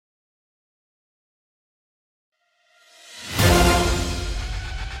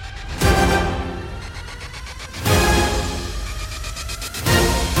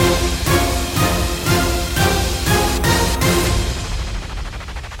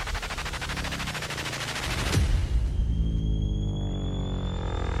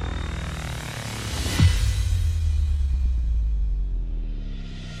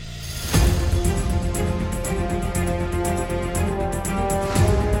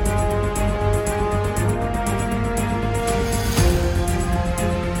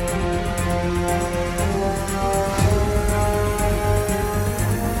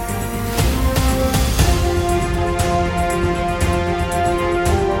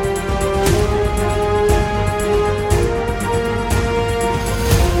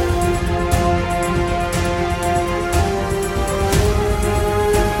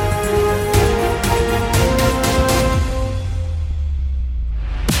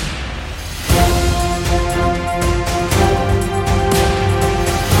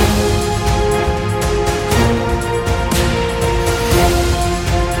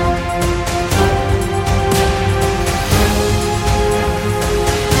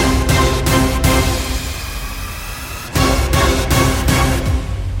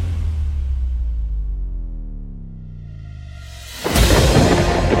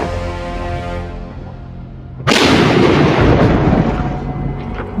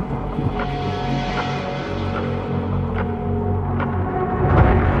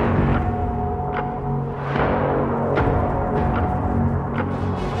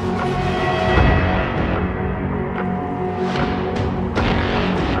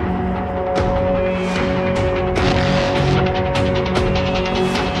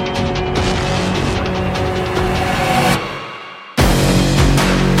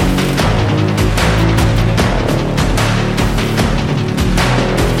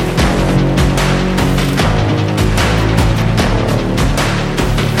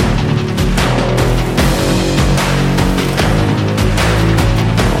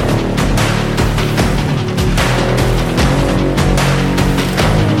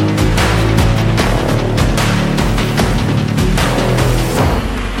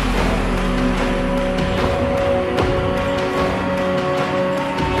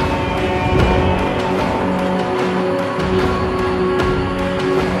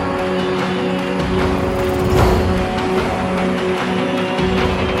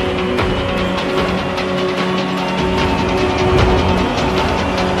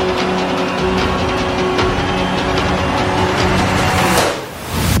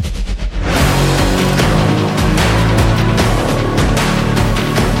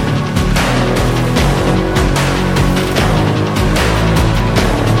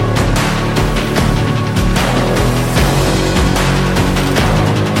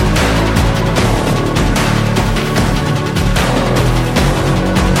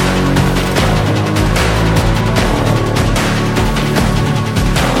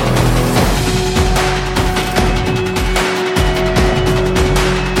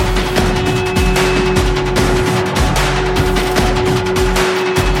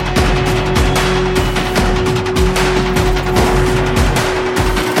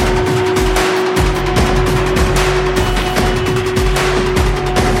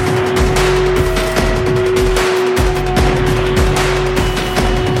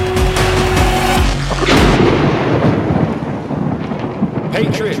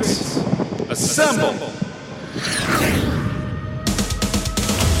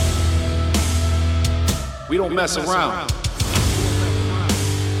We don't mess around.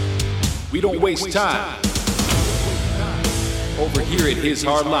 We don't waste time. Over here at His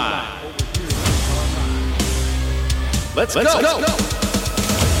Hard Line. Let's go.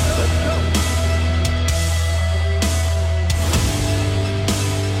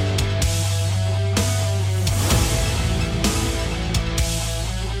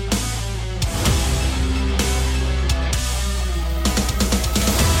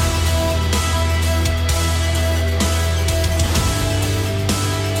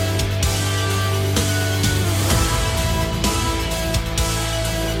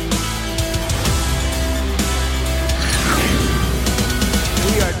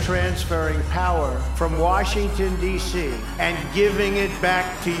 Transferring power from Washington, D.C. and giving it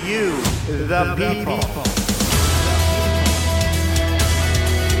back to you, the people.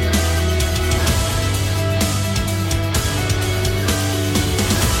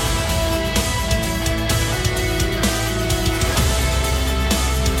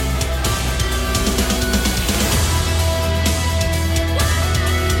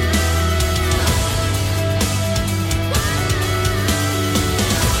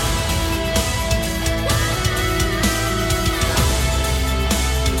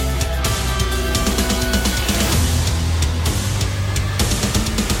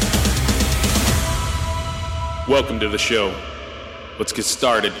 Welcome to the show. Let's get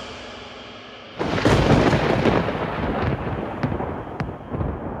started.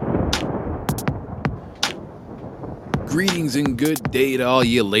 Greetings and good day to all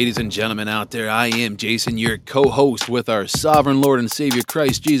you ladies and gentlemen out there. I am Jason, your co-host with our sovereign Lord and Savior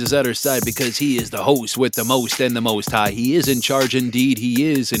Christ Jesus at our side, because he is the host with the most and the most high. He is in charge indeed,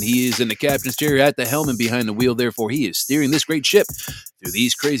 he is, and he is in the captain's chair at the helm and behind the wheel. Therefore, he is steering this great ship through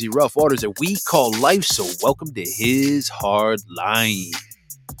these crazy rough waters that we call life. So welcome to His Hard Line.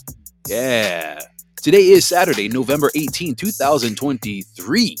 Yeah. Today is Saturday, November 18,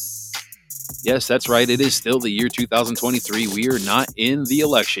 2023. Yes, that's right. It is still the year 2023. We are not in the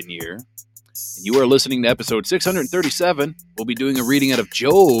election year. And you are listening to episode 637. We'll be doing a reading out of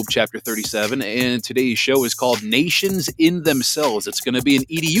Job chapter 37. And today's show is called Nations in Themselves. It's going to be an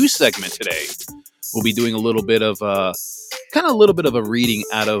EDU segment today. We'll be doing a little bit of a reading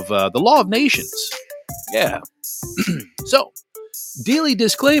out of the Law of Nations. Yeah. So, daily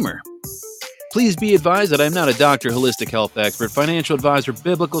disclaimer. Please be advised that I'm not a doctor, holistic health expert, financial advisor,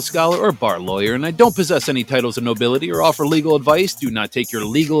 biblical scholar, or bar lawyer, and I don't possess any titles of nobility or offer legal advice. Do not take your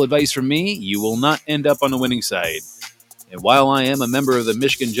legal advice from me. You will not end up on the winning side. And while I am a member of the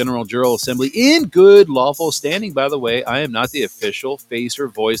Michigan General Jural Assembly in good lawful standing, by the way, I am not the official face or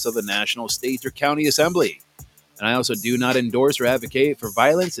voice of the national, state, or county assembly. And I also do not endorse or advocate for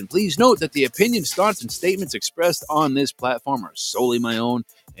violence. And please note that the opinions, thoughts, and statements expressed on this platform are solely my own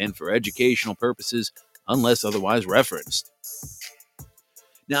and for educational purposes, unless otherwise referenced.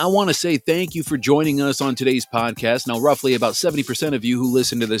 Now, I want to say thank you for joining us on today's podcast. Now, roughly about 70% of you who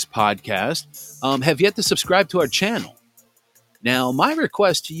listen to this podcast have yet to subscribe to our channel. Now, my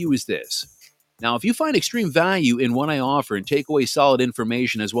request to you is this. Now, if you find extreme value in what I offer and take away solid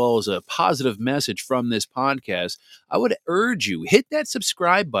information as well as a positive message from this podcast, I would urge you, hit that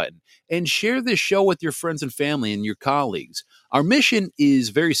subscribe button and share this show with your friends and family and your colleagues. Our mission is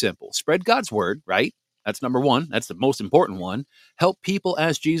very simple. Spread God's word, right? That's number one. That's the most important one. Help people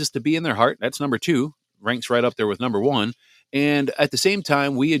ask Jesus to be in their heart. That's number two. Ranks right up there with number one. And at the same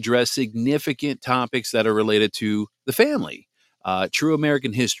time, we address significant topics that are related to the family, true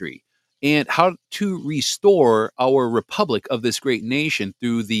American history, and how to restore our republic of this great nation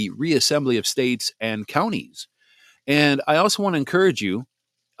through the reassembly of states and counties. And I also want to encourage you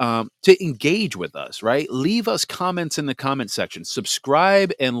to engage with us, right? Leave us comments in the comment section.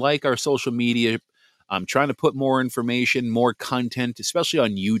 Subscribe and like our social media. I'm trying to put more information, more content, especially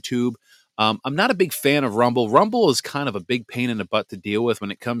on YouTube. I'm not a big fan of Rumble. Rumble is kind of a big pain in the butt to deal with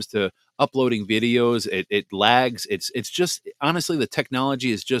when it comes to uploading videos. It lags. It's just, honestly, the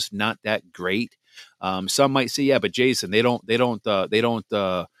technology is just not that great. Some might say, yeah, but Jason, they don't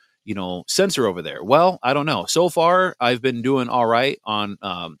censor over there. Well, I don't know. So far, I've been doing all right on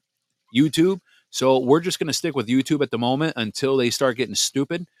YouTube. So we're just going to stick with YouTube at the moment until they start getting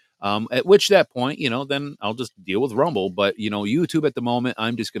stupid. At which that point, then I'll just deal with Rumble. But, YouTube at the moment,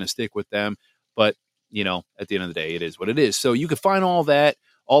 I'm just going to stick with them. But, at the end of the day, it is what it is. So you can find all that,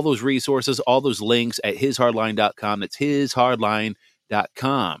 all those resources, all those links at hishardline.com. That's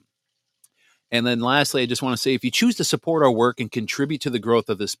hishardline.com. And then lastly, I just want to say, if you choose to support our work and contribute to the growth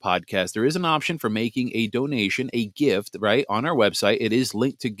of this podcast, there is an option for making a donation, a gift, right, on our website. It is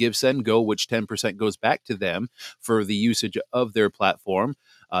linked to Give, Send, Go, which 10% goes back to them for the usage of their platform.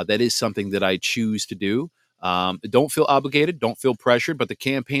 That is something that I choose to do. Don't feel obligated, don't feel pressured, but the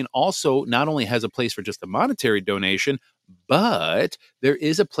campaign also not only has a place for just a monetary donation, but there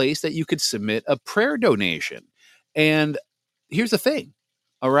is a place that you could submit a prayer donation. And here's the thing,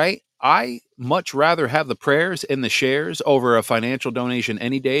 all right? I much rather have the prayers and the shares over a financial donation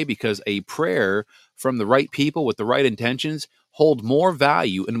any day, because a prayer from the right people with the right intentions hold more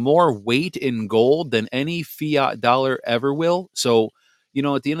value and more weight in gold than any fiat dollar ever will. So,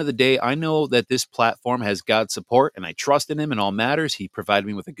 at the end of the day, I know that this platform has God's support, and I trust in him in all matters. He provided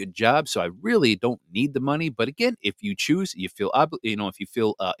me with a good job, so I really don't need the money. But again, if you choose, if you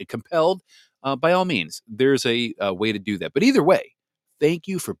feel compelled, by all means, there's a way to do that. But either way, thank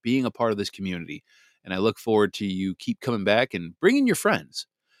you for being a part of this community, and I look forward to you keep coming back and bringing your friends.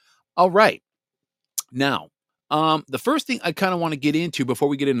 All right. Now, the first thing I kind of want to get into before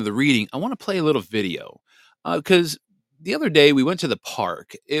we get into the reading, I want to play a little video, because the other day we went to the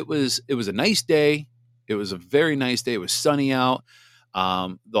park. It was a nice day. It was a very nice day. It was sunny out.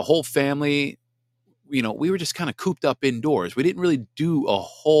 The whole family, we were just kind of cooped up indoors. We didn't really do a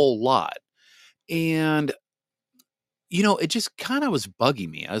whole lot, and it just kind of was bugging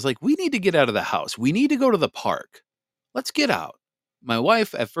me. I was like, we need to get out of the house. We need to go to the park. Let's get out. My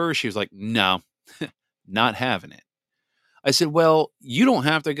wife, at first, she was like, no, not having it. I said, well, you don't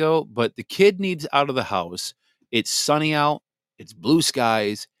have to go, but the kid needs out of the house. It's sunny out. It's blue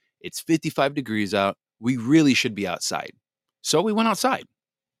skies. It's 55 degrees out. We really should be outside. So we went outside.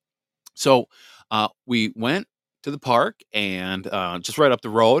 So we went to the park, and just right up the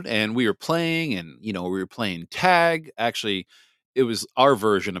road, and we were playing, and we were playing tag. Actually, it was our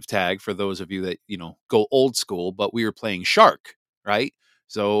version of tag for those of you that go old school, but we were playing shark, right?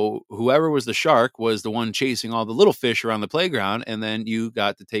 So whoever was the shark was the one chasing all the little fish around the playground, and then you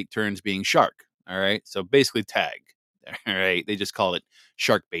got to take turns being shark. All right, so basically tag. All right, they just call it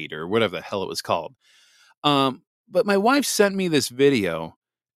shark bait or whatever the hell it was called. But my wife sent me this video,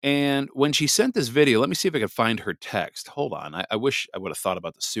 and when she sent this video, let me see if I can find her text. Hold on. I wish I would have thought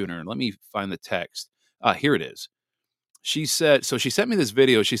about this sooner. Let me find the text. Here it is. She sent me this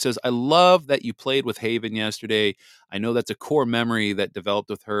video. She says, I love that you played with Haven yesterday. I know that's a core memory that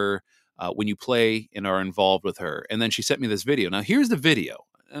developed with her when you play and are involved with her. And then she sent me this video. Now, here's the video.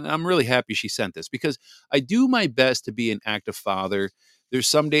 And I'm really happy she sent this, because I do my best to be an active father. There's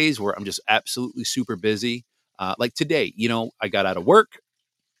some days where I'm just absolutely super busy. Like today, I got out of work,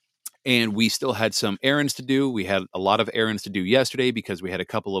 and we still had some errands to do. We had a lot of errands to do yesterday because we had a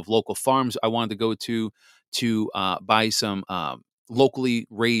couple of local farms I wanted to go to buy some locally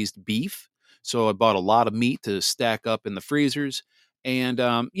raised beef. So I bought a lot of meat to stack up in the freezers. And,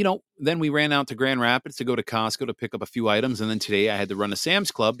 then we ran out to Grand Rapids to go to Costco to pick up a few items. And then today I had to run to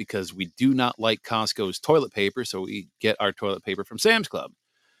Sam's Club because we do not like Costco's toilet paper. So we get our toilet paper from Sam's Club.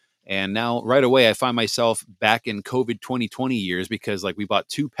 And now right away, I find myself back in COVID 2020 years, because like we bought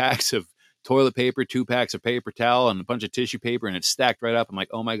 2 packs of toilet paper, 2 packs of paper towel, and a bunch of tissue paper, and it's stacked right up. I'm like,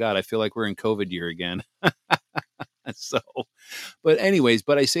 oh my God, I feel like we're in COVID year again. So, but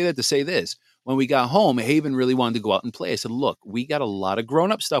I say that to say this. When we got home, Haven really wanted to go out and play. I said, look, we got a lot of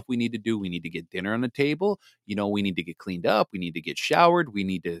grown-up stuff we need to do. We need to get dinner on the table. We need to get cleaned up. We need to get showered. We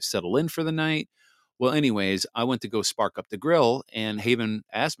need to settle in for the night. Well, anyways, I went to go spark up the grill, and Haven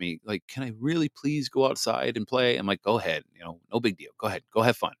asked me, like, can I really please go outside and play? I'm like, go ahead, no big deal. Go ahead, go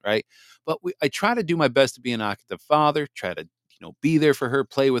have fun, right? But I try to do my best to be an active father, try to, be there for her,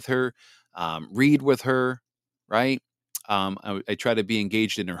 play with her, read with her, right? I try to be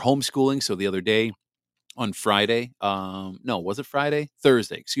engaged in her homeschooling. So the other day on Friday, no, was it Friday?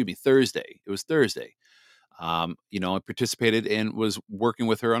 Thursday, excuse me, Thursday. It was Thursday. I participated and was working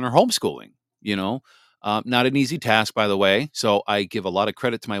with her on her homeschooling, not an easy task, by the way. So I give a lot of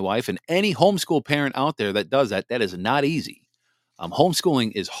credit to my wife, and any homeschool parent out there that does that. That is not easy.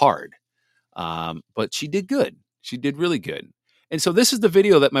 Homeschooling is hard, but she did good. She did really good. And so this is the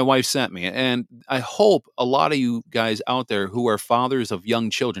video that my wife sent me. And I hope a lot of you guys out there who are fathers of young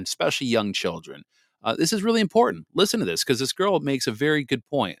children, especially young children, this is really important. Listen to this, because this girl makes a very good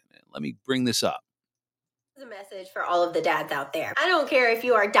point. Let me bring this up. A message for all of the dads out there. I don't care if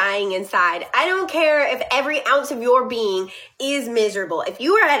you are dying inside. I don't care if every ounce of your being is miserable. If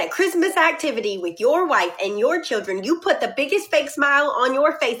you are at a Christmas activity with your wife and your children, you put the biggest fake smile on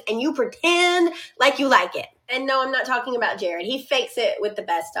your face and you pretend like you like it. And no, I'm not talking about Jared. He fakes it with the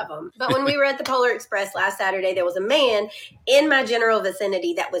best of them. But when we were at the Polar Express last Saturday, there was a man in my general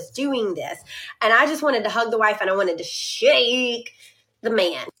vicinity that was doing this. And I just wanted to hug the wife and I wanted to shake the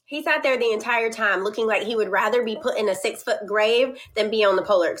man. He sat there the entire time looking like he would rather be put in a 6-foot grave than be on the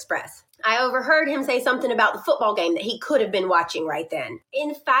Polar Express. I overheard him say something about the football game that he could have been watching right then.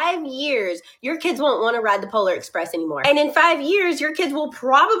 In 5 years, your kids won't want to ride the Polar Express anymore. And in 5 years, your kids will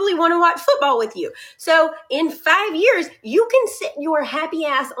probably want to watch football with you. So in 5 years, you can sit your happy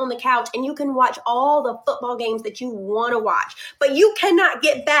ass on the couch and you can watch all the football games that you want to watch. But you cannot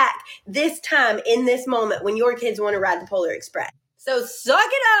get back this time in this moment when your kids want to ride the Polar Express. So suck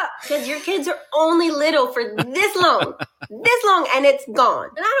it up, because your kids are only little for this long, and it's gone.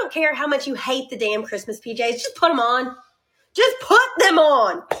 And I don't care how much you hate the damn Christmas PJs. Just put them on. Just put them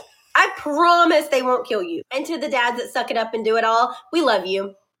on. I promise they won't kill you. And to the dads that suck it up and do it all, we love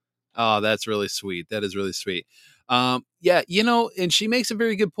you. Oh, that's really sweet. That is really sweet. Yeah, and she makes a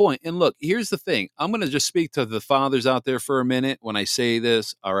very good point. And look, here's the thing. I'm going to just speak to the fathers out there for a minute when I say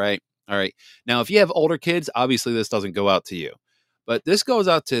this. All right. All right. Now, if you have older kids, obviously this doesn't go out to you. But this goes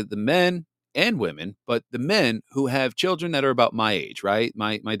out to the men and women, but the men who have children that are about my age, right?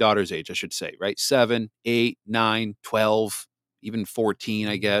 My daughter's age, I should say, right? 7, 8, 9, 12, even 14,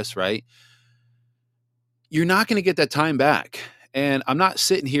 I guess, right? You're not going to get that time back. And I'm not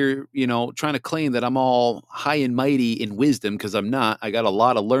sitting here, trying to claim that I'm all high and mighty in wisdom, because I'm not. I got a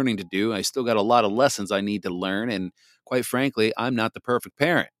lot of learning to do. I still got a lot of lessons I need to learn. And quite frankly, I'm not the perfect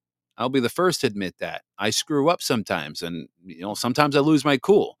parent. I'll be the first to admit that. I screw up sometimes, and sometimes I lose my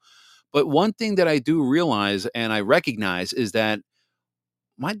cool. But one thing that I do realize and I recognize is that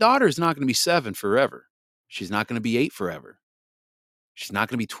my daughter is not going to be 7 forever. She's not going to be 8 forever. She's not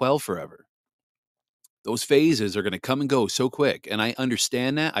going to be 12 forever. Those phases are going to come and go so quick. And I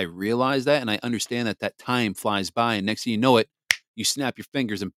understand that. I realize that. And I understand that time flies by. And next thing you know it, you snap your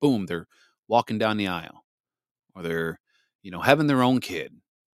fingers and boom, they're walking down the aisle, or they're, having their own kid.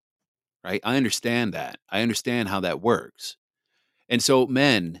 Right? I understand that. I understand how that works. And so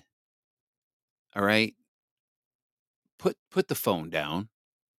men, all right, put the phone down.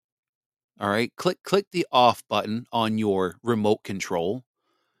 All right. Click the off button on your remote control.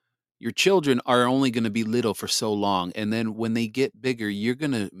 Your children are only going to be little for so long. And then when they get bigger, you're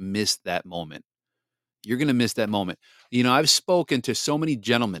going to miss that moment. You're going to miss that moment. I've spoken to so many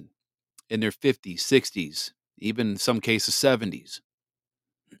gentlemen in their 50s, 60s, even in some cases 70s.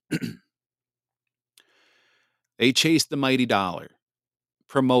 They chase the mighty dollar,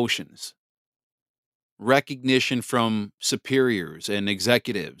 promotions, recognition from superiors and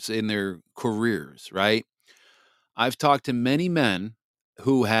executives in their careers, right? I've talked to many men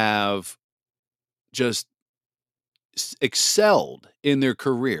who have just excelled in their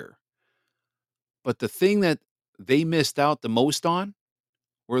career. But the thing that they missed out the most on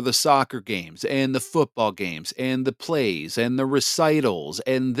were the soccer games and the football games and the plays and the recitals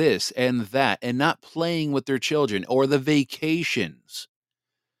and this and that, and not playing with their children, or the vacations.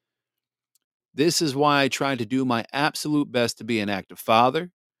 This is why I try to do my absolute best to be an active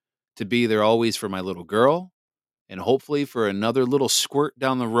father, to be there always for my little girl, and hopefully for another little squirt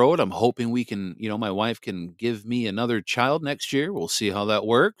down the road. I'm hoping we can, my wife can give me another child next year. We'll see how that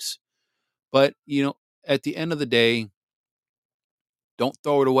works. But, at the end of the day, don't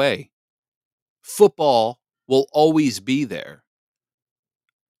throw it away. Football will always be there.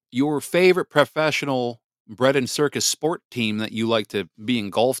 Your favorite professional bread and circus sport team that you like to be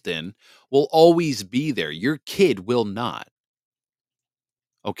engulfed in will always be there. Your kid will not.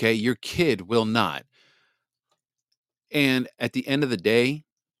 Okay? Your kid will not. And at the end of the day,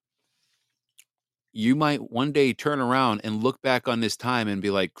 you might one day turn around and look back on this time and be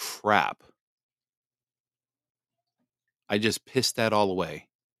like, crap, I just pissed that all away.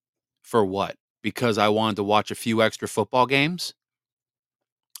 For what? Because I wanted to watch a few extra football games?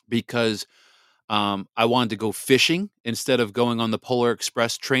 Because I wanted to go fishing instead of going on the Polar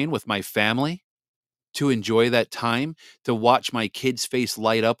Express train with my family to enjoy that time, to watch my kids' face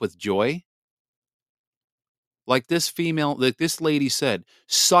light up with joy? Like this lady said,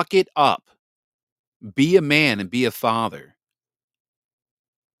 suck it up. Be a man and be a father.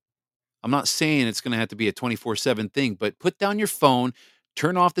 I'm not saying it's going to have to be a 24/7 thing, but put down your phone,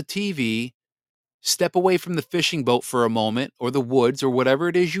 turn off the TV, step away from the fishing boat for a moment, or the woods, or whatever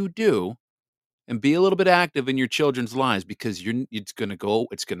it is you do, and be a little bit active in your children's lives, because it's going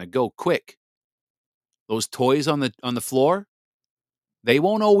to go quick. Those toys on the floor, they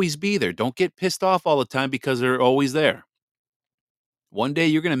won't always be there. Don't get pissed off all the time because they're always there. One day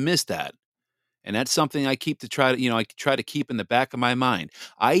you're going to miss that. And that's something I keep to try to, I try to keep in the back of my mind.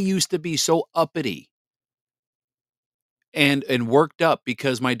 I used to be so uppity and worked up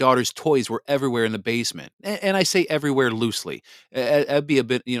because my daughter's toys were everywhere in the basement. And I say everywhere loosely. That'd be a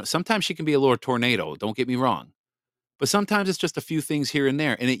bit, sometimes she can be a little tornado, don't get me wrong. But sometimes it's just a few things here and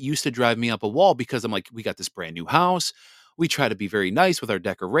there. And it used to drive me up a wall, because I'm like, we got this brand new house. We try to be very nice with our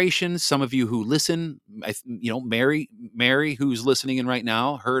decorations. Some of you who listen, Mary, who's listening in right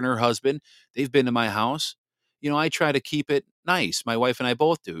now, her and her husband, they've been to my house. I try to keep it nice. My wife and I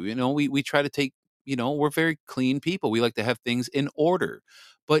both do. We try to take, we're very clean people. We like to have things in order.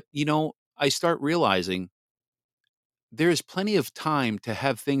 But, I start realizing there is plenty of time to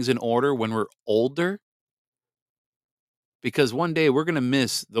have things in order when we're older, because one day we're going to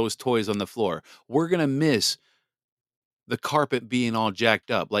miss those toys on the floor. We're going to miss the carpet being all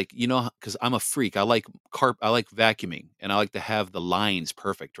jacked up. Like, because I'm a freak. I like vacuuming, and I like to have the lines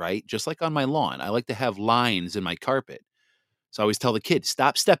perfect, right? Just like on my lawn. I like to have lines in my carpet. So I always tell the kid,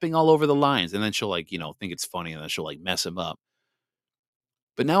 stop stepping all over the lines. And then she'll think it's funny, and then she'll mess him up.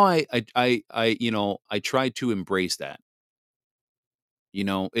 But now I try to embrace that.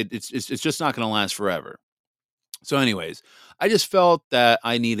 It's just not going to last forever. So anyways, I just felt that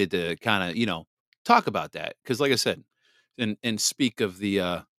I needed to kind of, talk about that, cuz like I said, and speak of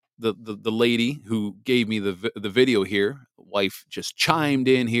the lady who gave me the video here. Wife just chimed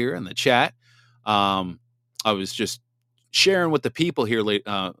in here in the chat. I was just sharing with the people here,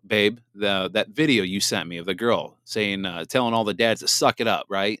 babe, that video you sent me of the girl saying, telling all the dads to suck it up,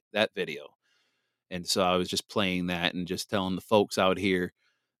 right? That video. And so I was just playing that and just telling the folks out here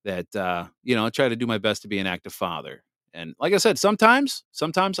that, I try to do my best to be an active father. And like I said, sometimes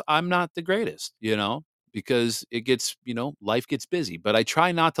I'm not the greatest, because it gets, life gets busy, but I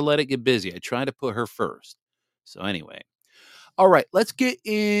try not to let it get busy. I try to put her first. So anyway, all right, let's get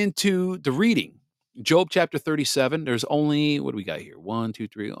into the reading. Job chapter 37. There's only, what do we got here? 1, 2,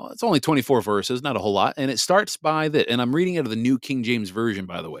 3. Oh, it's only 24 verses, not a whole lot. And it starts by this, and I'm reading out of the New King James Version,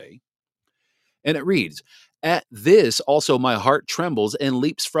 by the way. And it reads, "At this also my heart trembles and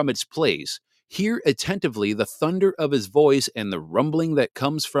leaps from its place. Hear attentively the thunder of his voice and the rumbling that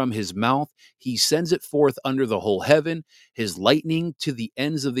comes from his mouth. He sends it forth under the whole heaven, his lightning to the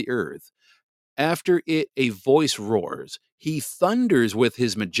ends of the earth. After it, a voice roars. He thunders with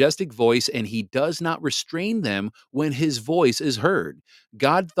his majestic voice, and he does not restrain them when his voice is heard.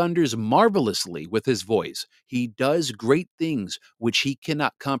 God thunders marvelously with his voice. He does great things which he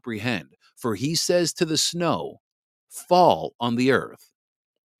cannot comprehend. For he says to the snow, 'Fall on the earth.'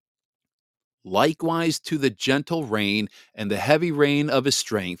 Likewise to the gentle rain and the heavy rain of his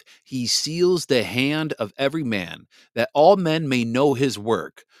strength, he seals the hand of every man, that all men may know his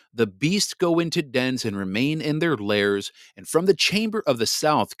work. The beasts go into dens and remain in their lairs, and from the chamber of the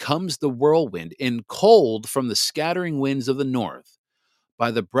south comes the whirlwind, and cold from the scattering winds of the north.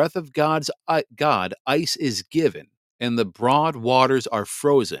 By the breath of God, ice is given, and the broad waters are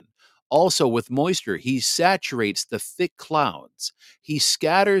frozen. Also, with moisture, he saturates the thick clouds. He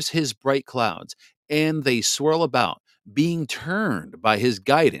scatters his bright clouds, and they swirl about, being turned by his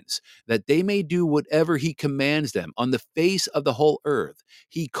guidance, that they may do whatever he commands them on the face of the whole earth.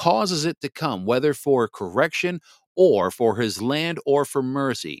 He causes it to come, whether for correction, or for his land, or for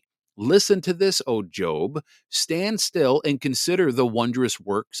mercy. Listen to this, O Job. Stand still and consider the wondrous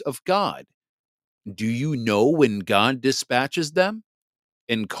works of God. Do you know when God dispatches them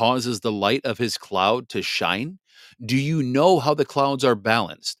and causes the light of his cloud to shine? Do you know how the clouds are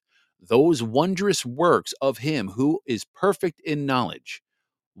balanced? Those wondrous works of him who is perfect in knowledge.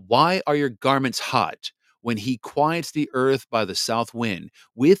 Why are your garments hot when he quiets the earth by the south wind?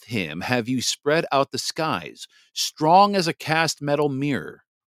 With him have you spread out the skies, strong as a cast metal mirror.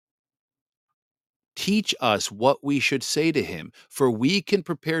 Teach us what we should say to him, for we can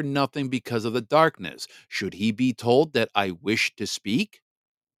prepare nothing because of the darkness. Should he be told that I wish to speak?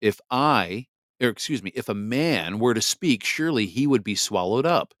 If a man were to speak, surely he would be swallowed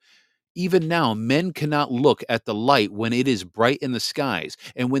up. Even now, men cannot look at the light when it is bright in the skies,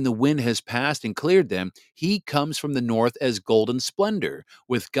 and when the wind has passed and cleared them, he comes from the north as golden splendor.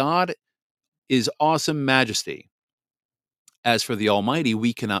 With God is awesome majesty. As for the Almighty,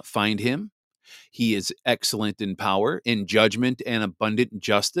 we cannot find him. He is excellent in power, in judgment and abundant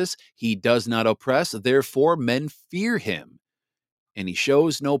justice. He does not oppress, therefore men fear him. And he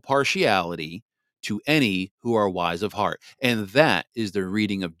shows no partiality to any who are wise of heart. And that is the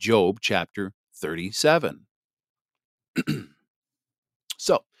reading of Job chapter 37.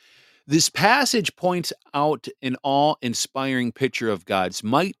 So, this passage points out an awe-inspiring picture of God's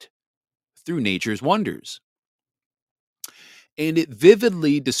might through nature's wonders. And it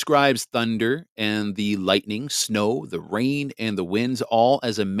vividly describes thunder and the lightning, snow, the rain, and the winds, all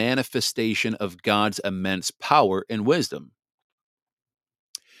as a manifestation of God's immense power and wisdom.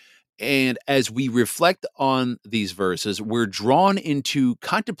 And as we reflect on these verses, we're drawn into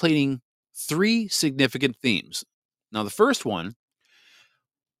contemplating three significant themes. Now, the first one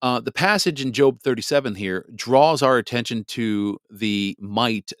The passage in Job 37 here draws our attention to the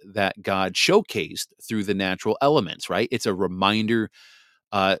might that God showcased through the natural elements, right? It's a reminder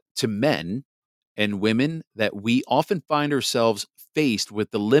to men and women that we often find ourselves faced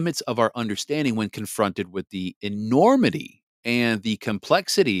with the limits of our understanding when confronted with the enormity and the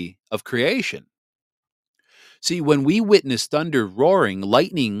complexity of creation. See, when we witness thunder roaring,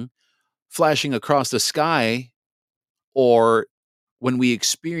 lightning flashing across the sky, or when we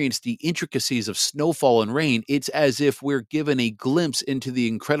experience the intricacies of snowfall and rain, it's as if we're given a glimpse into the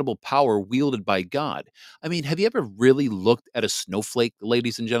incredible power wielded by God. I mean, have you ever really looked at a snowflake,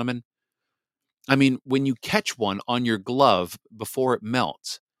 ladies and gentlemen? I mean, when you catch one on your glove before it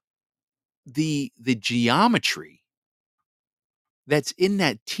melts, the geometry that's in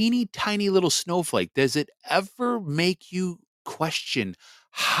that teeny tiny little snowflake, does it ever make you question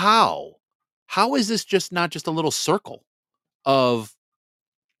how? How is this just not just a little circle of,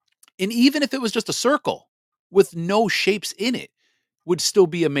 and even if it was just a circle with no shapes in it, would still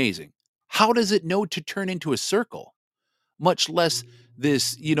be amazing. How does it know to turn into a circle, much less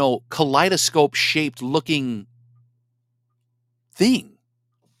this, kaleidoscope shaped looking thing?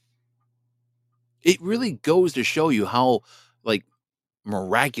 It really goes to show you how, like,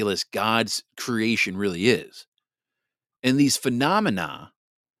 miraculous God's creation really is. And these phenomena,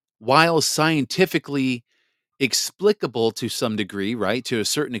 while scientifically explicable to some degree, right, to a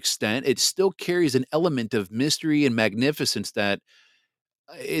certain extent, it still carries an element of mystery and magnificence that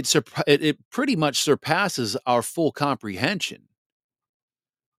it pretty much surpasses our full comprehension.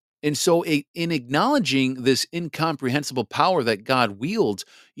 And so, in acknowledging this incomprehensible power that God wields,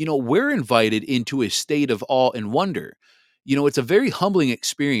 we're invited into a state of awe and wonder. It's a very humbling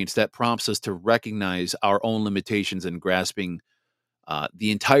experience that prompts us to recognize our own limitations in grasping the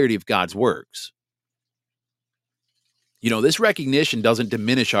entirety of God's works. This recognition doesn't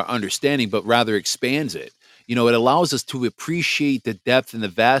diminish our understanding, but rather expands it. It allows us to appreciate the depth and the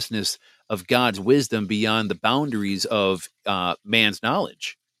vastness of God's wisdom beyond the boundaries of man's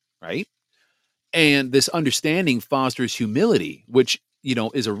knowledge, right? And this understanding fosters humility, which,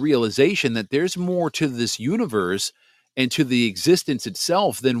 is a realization that there's more to this universe and to the existence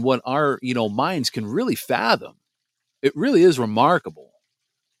itself than what our, minds can really fathom. It really is remarkable.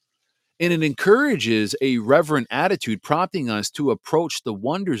 And it encourages a reverent attitude, prompting us to approach the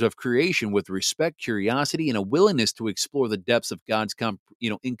wonders of creation with respect, curiosity, and a willingness to explore the depths of God's,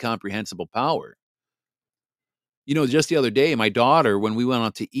 incomprehensible power. Just the other day, my daughter, when we went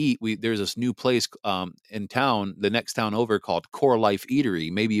out to eat, there's this new place in town, the next town over, called Core Life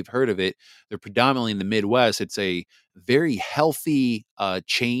Eatery. Maybe you've heard of it. They're predominantly in the Midwest. It's a very healthy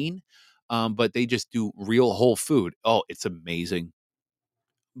chain, but they just do real whole food. Oh, it's amazing.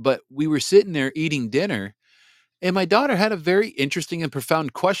 But we were sitting there eating dinner, and my daughter had a very interesting and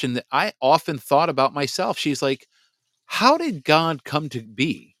profound question that I often thought about myself. She's like, "How did God come to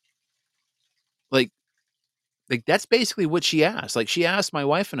be?" Like, that's basically what she asked. Like, she asked my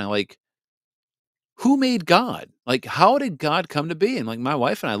wife and I, like, "Who made God? Like, how did God come to be?" And, like, my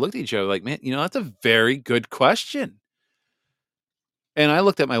wife and I looked at each other like, "Man, that's a very good question." And I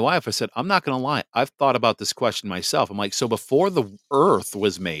looked at my wife, I said, "I'm not gonna lie, I've thought about this question myself." I'm like, "So before the earth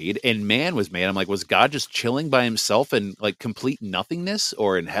was made and man was made," I'm like, "was God just chilling by himself in, like, complete nothingness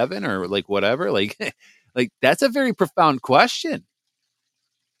or in heaven or, like, whatever?" Like like, that's a very profound question.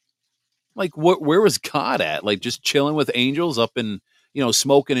 Like, where was God at? Like, just chilling with angels up in,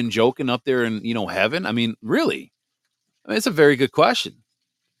 smoking and joking up there in, heaven? I mean, really? I mean, it's a very good question.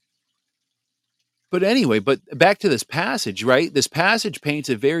 But anyway, back to this passage, right? This passage paints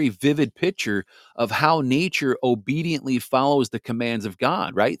a very vivid picture of how nature obediently follows the commands of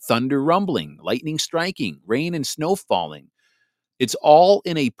God, right? Thunder rumbling, lightning striking, rain and snow falling. It's all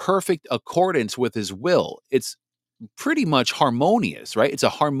in a perfect accordance with his will. It's pretty much harmonious, right? It's a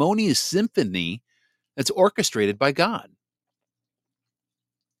harmonious symphony that's orchestrated by God.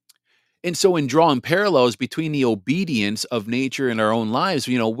 And so, in drawing parallels between the obedience of nature and our own lives,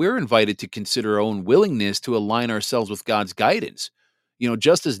 we're invited to consider our own willingness to align ourselves with God's guidance.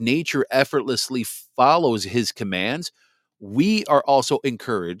 Just as nature effortlessly follows his commands, we are also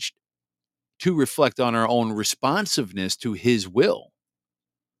encouraged to reflect on our own responsiveness to his will.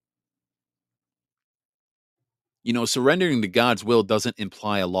 Surrendering to God's will doesn't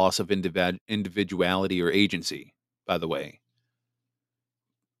imply a loss of individuality or agency, by the way.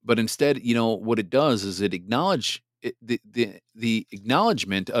 But instead, what it does is it acknowledge the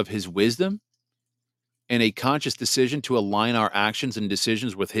acknowledgement of his wisdom and a conscious decision to align our actions and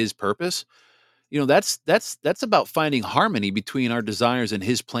decisions with his purpose. That's about finding harmony between our desires and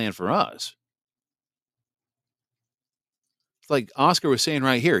his plan for us. like Oscar was saying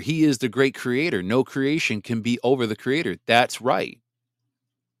right here, he is the great creator. No creation can be over the creator. That's right.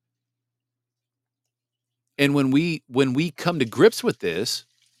 And when we come to grips with this,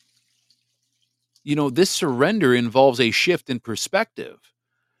 this surrender involves a shift in perspective.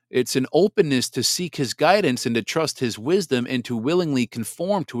 It's an openness to seek his guidance and to trust his wisdom and to willingly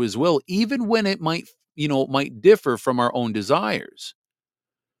conform to his will, even when it might differ from our own desires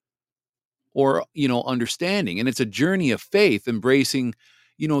or, understanding. And it's a journey of faith, embracing,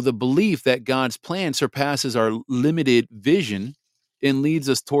 the belief that God's plan surpasses our limited vision and leads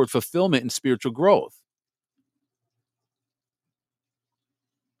us toward fulfillment and spiritual growth.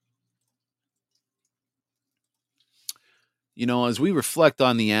 As we reflect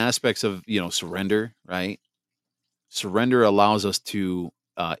on the aspects of, surrender, right? Surrender allows us to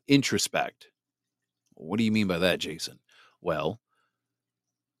introspect. What do you mean by that, Jason? Well,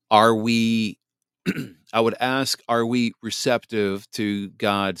 are we, I would ask, are we receptive to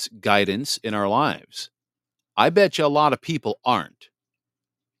God's guidance in our lives? I bet you a lot of people aren't.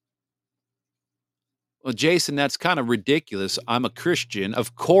 Well, Jason, that's kind of ridiculous. I'm a Christian.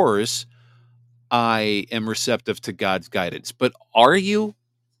 Of course, I am receptive to God's guidance. But are you?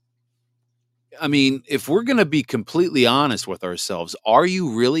 I mean, if we're going to be completely honest with ourselves, are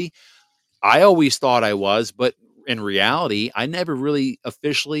you really? I always thought I was, but in reality, I never really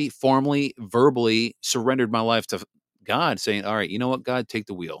officially, formally, verbally surrendered my life to God, saying, all right, you know what, God, take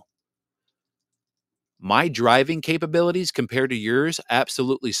the wheel. My driving capabilities compared to yours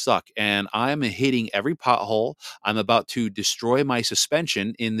absolutely suck. And I'm hitting every pothole. I'm about to destroy my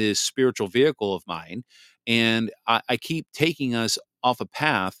suspension in this spiritual vehicle of mine. And I keep taking us off a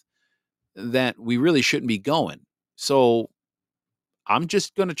path that we really shouldn't be going. So I'm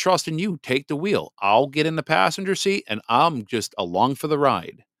just going to trust in you. Take the wheel. I'll get in the passenger seat and I'm just along for the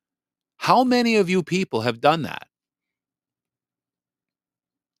ride. How many of you people have done that?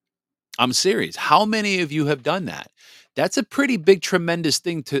 I'm serious. How many of you have done that? That's a pretty big, tremendous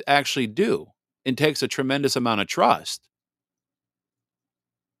thing to actually do. It takes a tremendous amount of trust.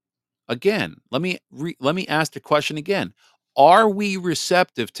 Again, let me ask the question again. Are we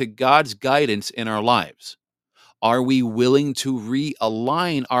receptive to God's guidance in our lives? Are we willing to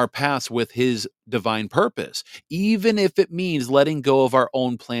realign our paths with his divine purpose, even if it means letting go of our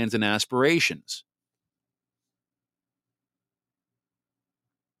own plans and aspirations?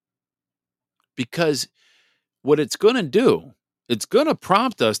 Because what it's going to do, it's going to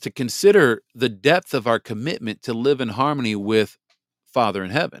prompt us to consider the depth of our commitment to live in harmony with Father in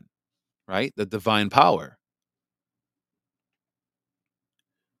heaven, right? The divine power.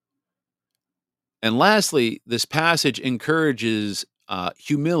 And lastly, this passage encourages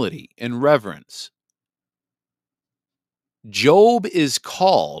humility and reverence. Job is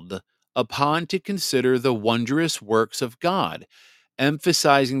called upon to consider the wondrous works of God,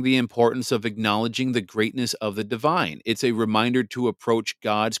 emphasizing the importance of acknowledging the greatness of the divine. It's a reminder to approach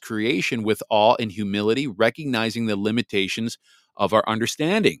God's creation with awe and humility, recognizing the limitations of our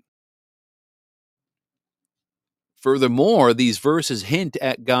understanding. Furthermore, these verses hint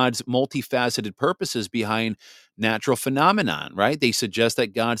at God's multifaceted purposes behind natural phenomenon, right? They suggest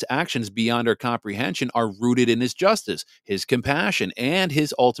that God's actions beyond our comprehension are rooted in his justice, his compassion, and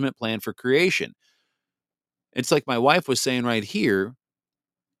his ultimate plan for creation. It's like my wife was saying right here,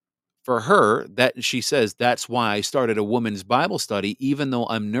 for her, that she says, that's why I started a women's Bible study, even though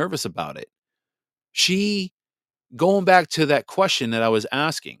I'm nervous about it. She, going back to that question that I was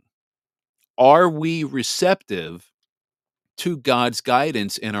asking, are we receptive to God's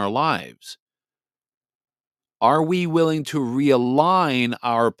guidance in our lives? Are we willing to realign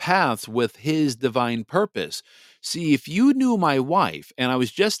our paths with his divine purpose? See, if you knew my wife, and I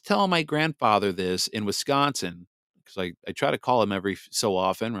was just telling my grandfather this in Wisconsin, because I try to call him every so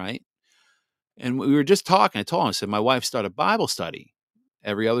often, right? And we were just talking. I told him, I said, my wife started Bible study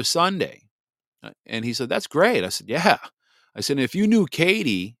every other Sunday. And he said, that's great. I said, yeah. I said, if you knew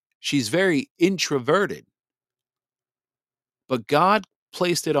Katie, she's very introverted. But God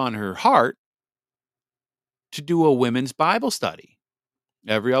placed it on her heart to do a women's Bible study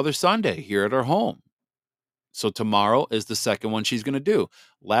every other Sunday here at our home. So tomorrow is the second one she's going to do.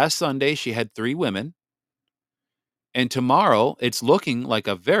 Last Sunday, she had 3 women. And tomorrow, it's looking like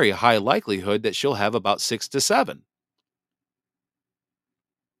a very high likelihood that she'll have about 6 to 7,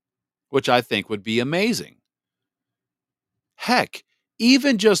 which I think would be amazing. Heck,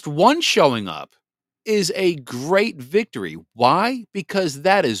 even just one showing up is a great victory. Why? Because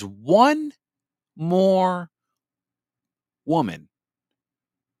that is one more woman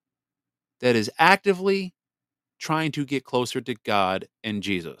that is actively trying to get closer to God and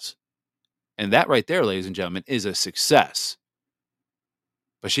Jesus. And that right there, ladies and gentlemen, is a success.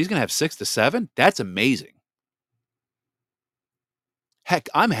 But she's going to have 6 to 7? That's amazing. Heck,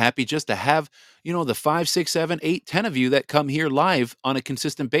 I'm happy just to have, the 5, 6, 7, 8, 10 of you that come here live on a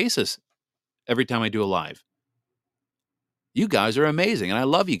consistent basis every time I do a live. You guys are amazing, and I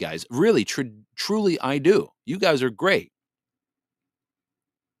love you guys. Really, truly, I do. You guys are great.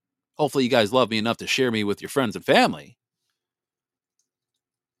 Hopefully, you guys love me enough to share me with your friends and family.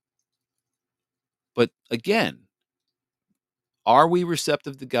 But again, are we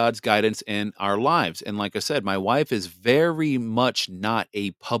receptive to God's guidance in our lives? And like I said, my wife is very much not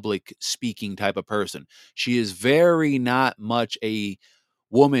a public speaking type of person. She is very not much a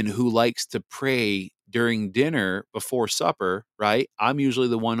woman who likes to pray during dinner before supper, right? I'm usually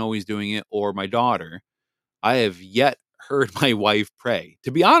the one always doing it, or my daughter. I have yet heard my wife pray.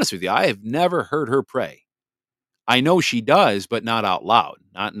 To be honest with you, I have never heard her pray. I know she does, but not out loud,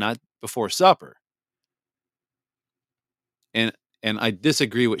 not before supper. And I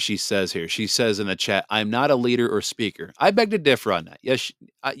disagree what she says here. She says in the chat, "I'm not a leader or speaker." I beg to differ on that. Yes,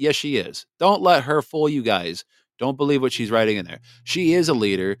 she is. Don't let her fool you guys. Don't believe what she's writing in there. She is a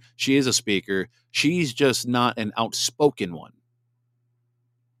leader. She is a speaker. She's just not an outspoken one.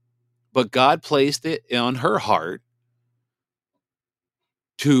 But God placed it on her heart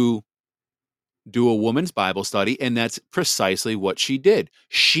to do a woman's Bible study, and that's precisely what she did.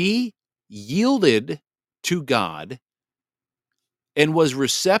 She yielded to God and was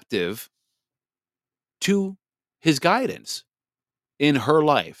receptive to his guidance in her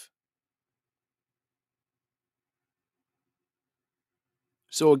life.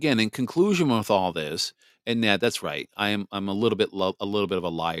 So again, in conclusion with all this, and that's right. I'm a little bit of a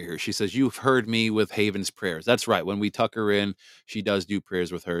liar here. She says, "You've heard me with Haven's prayers." That's right. When we tuck her in, she does do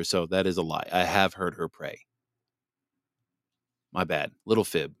prayers with her. So that is a lie. I have heard her pray. My bad. Little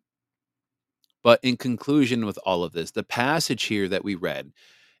fib. But in conclusion with all of this, the passage here that we read,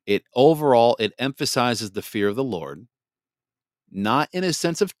 it emphasizes the fear of the Lord, not in a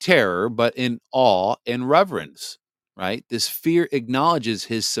sense of terror, but in awe and reverence, right? This fear acknowledges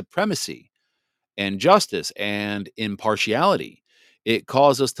his supremacy and justice and impartiality. It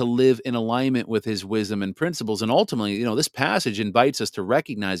calls us to live in alignment with his wisdom and principles. And ultimately, this passage invites us to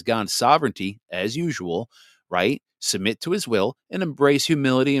recognize God's sovereignty as usual, right? Submit to his will and embrace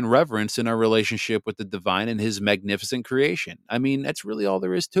humility and reverence in our relationship with the divine and his magnificent creation. I mean, that's really all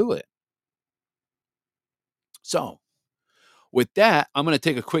there is to it. So, with that, I'm going to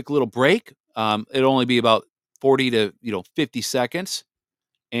take a quick little break. It'll only be about 40 to 50 seconds.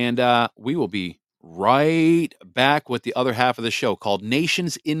 And we will be right back with the other half of the show called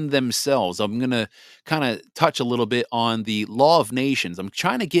Nations in Themselves. I'm going to kind of touch a little bit on the law of nations. I'm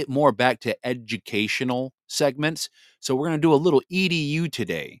trying to get more back to educational segments. So we're going to do a little EDU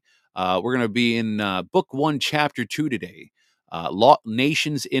today. We're going to be in book 1, chapter 2 today. Law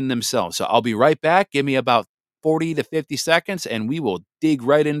Nations in Themselves. So I'll be right back. Give me about 40 to 50 seconds and we will dig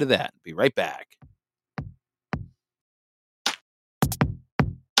right into that. Be right back.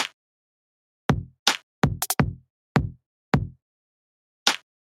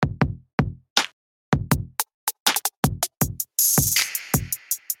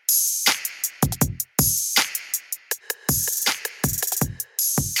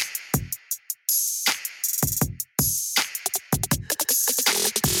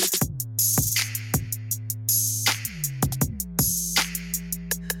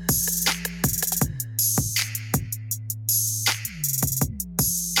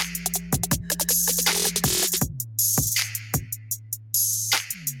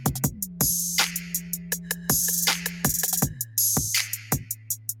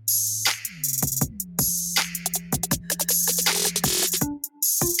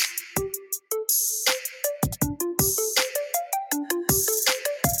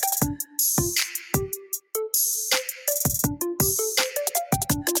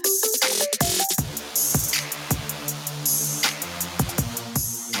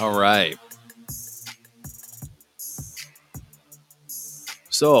 All right.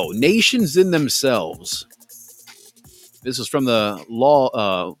 So, nations in themselves. This is from the law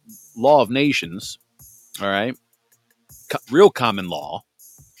of nations. All right. Real common law.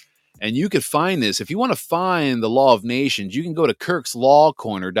 And you could find this. If you want to find the law of nations, you can go to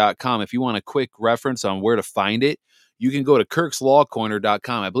kirkslawcorner.com. If you want a quick reference on where to find it, you can go to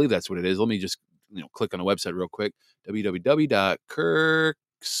kirkslawcorner.com. I believe that's what it is. Let me just click on the website real quick.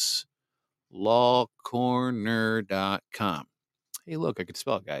 www.kirkslawcorner.com. Hey, look, I could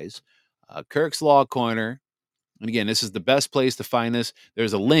spell it, guys. Kirk's Law Corner. And again, this is the best place to find this.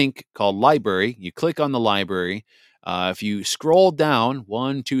 There's a link called library. You click on the library. If you scroll down,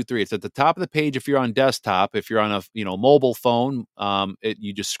 1, 2, 3, it's at the top of the page if you're on desktop. If you're on a mobile phone,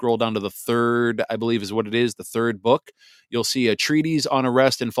 you just scroll down to the third, I believe is what it is, the third book. You'll see a treatise on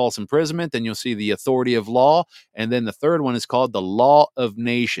arrest and false imprisonment. Then you'll see the authority of law. And then the third one is called the law of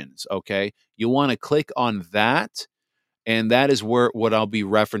nations. Okay. You want to click on that. And that is what I'll be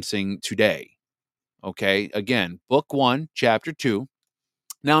referencing today. Okay. Again, book 1, chapter 2.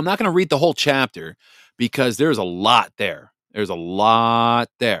 Now, I'm not going to read the whole chapter because there's a lot there. There's a lot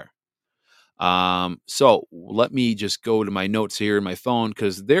there. So let me just go to my notes here in my phone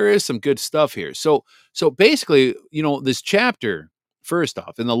because there is some good stuff here. So basically, this chapter, first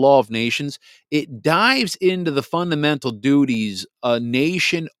off, in the Law of Nations, it dives into the fundamental duties a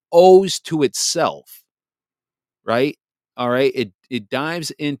nation owes to itself, right? All right. It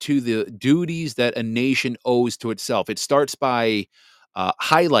dives into the duties that a nation owes to itself. It starts by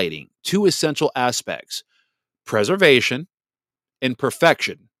highlighting 2 essential aspects: preservation and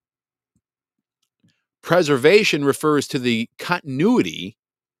perfection. Preservation refers to the continuity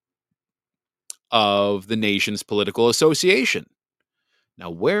of the nation's political association.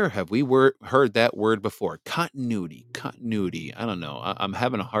 Now, where have we heard that word before? Continuity. I don't know. I'm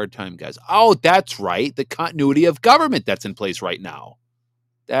having a hard time, guys. Oh, that's right. The continuity of government that's in place right now.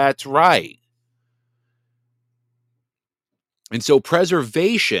 That's right. And so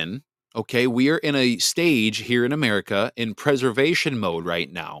preservation, okay, we are in a stage here in America in preservation mode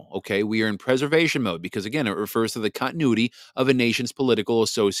right now, okay? We are in preservation mode because, again, it refers to the continuity of a nation's political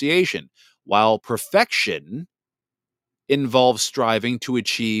association, while perfection involves striving to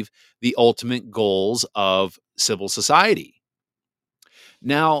achieve the ultimate goals of civil society.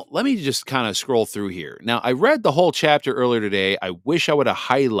 Now, let me just kind of scroll through here. Now, I read the whole chapter earlier today. I wish I would have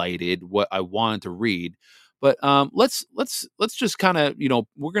highlighted what I wanted to read, but let's just kind of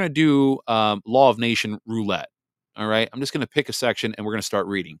we're gonna do Law of Nation roulette. All right, I'm just gonna pick a section and we're gonna start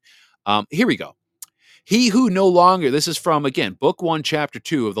reading. Here we go. He who no longer, this is from, again, book 1, chapter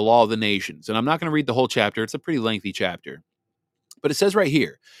 2 of the Law of the Nations, and I'm not gonna read the whole chapter. It's a pretty lengthy chapter, but it says right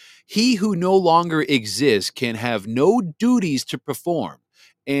here, he who no longer exists can have no duties to perform,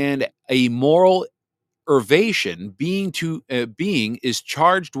 and a moral ervation being is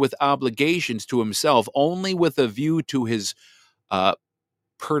charged with obligations to himself only with a view to his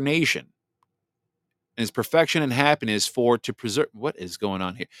per nation and his perfection and happiness for to preserve. What is going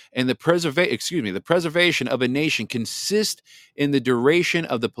on here? And the preservation of a nation consists in the duration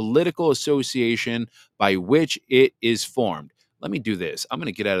of the political association by which it is formed. Let me do this. I'm going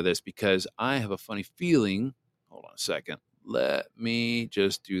to get out of this because I have a funny feeling. Hold on a second. Let me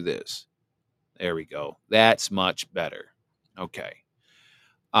just do this. There we go. That's much better. Okay.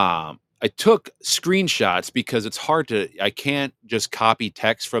 I took screenshots because it's hard I can't just copy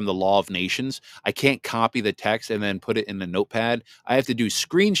text from the Law of Nations. I can't copy the text and then put it in the notepad. I have to do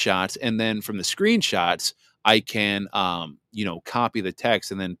screenshots, and then from the screenshots, I can, copy the text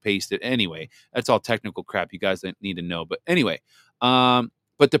and then paste it. Anyway, that's all technical crap you guys need to know. But anyway,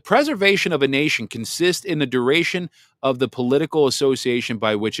 but the preservation of a nation consists in the duration of the political association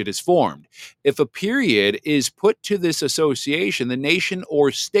by which it is formed. If a period is put to this association, the nation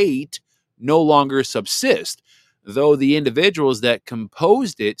or state no longer subsist, though the individuals that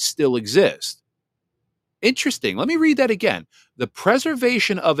composed it still exist. Interesting. Let me read that again. The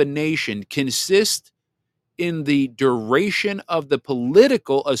preservation of a nation consists in the duration of the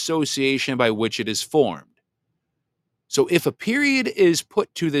political association by which it is formed. So if a period is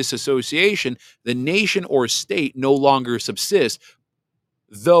put to this association, the nation or state no longer subsists,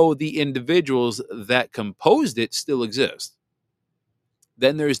 though the individuals that composed it still exist.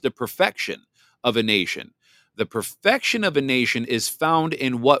 Then there's the perfection of a nation. The perfection of a nation is found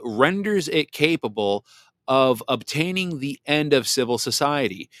in what renders it capable of obtaining the end of civil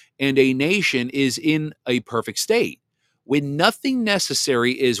society, and a nation is in a perfect state. When nothing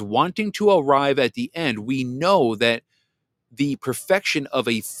necessary is wanting to arrive at the end, we know that the perfection of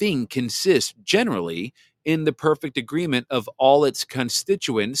a thing consists generally in the perfect agreement of all its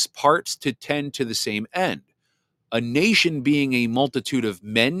constituents parts to tend to the same end. A nation being a multitude of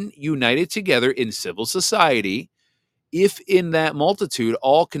men united together in civil society, if in that multitude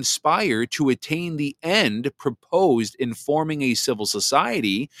all conspire to attain the end proposed in forming a civil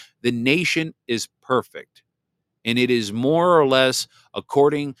society, the nation is perfect. And it is more or less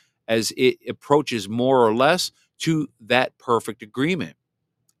according as it approaches more or less to that perfect agreement.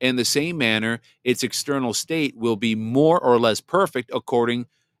 In the same manner, its external state will be more or less perfect according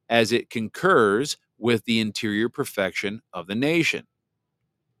as it concurs with the interior perfection of the nation.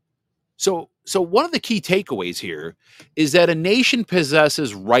 So one of the key takeaways here is that a nation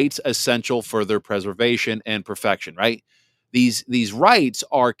possesses rights essential for their preservation and perfection, right? These rights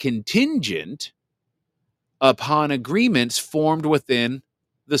are contingent upon agreements formed within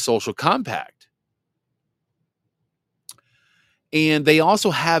the social compact. And they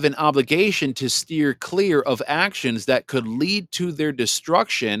also have an obligation to steer clear of actions that could lead to their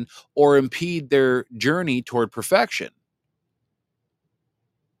destruction or impede their journey toward perfection.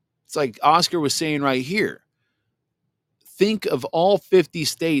 It's like Oscar was saying right here. Think of all 50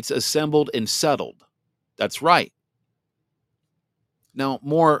 states assembled and settled. That's right. Now,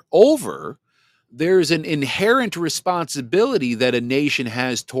 moreover, there's an inherent responsibility that a nation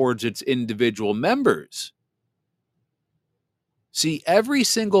has towards its individual members. See, every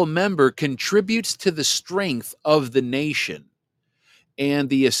single member contributes to the strength of the nation and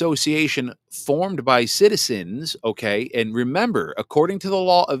the association formed by citizens, okay? And remember, according to the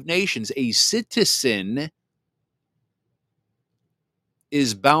law of nations, a citizen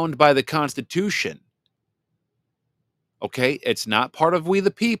is bound by the Constitution. Okay, it's not part of we the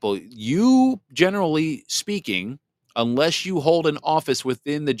people. You, generally speaking, unless you hold an office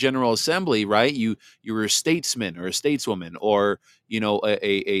within the General Assembly, right? You're a statesman or a stateswoman or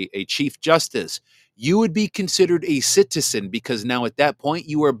a chief justice. You would be considered a citizen because now at that point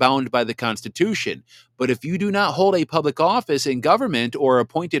you are bound by the Constitution. But if you do not hold a public office in government or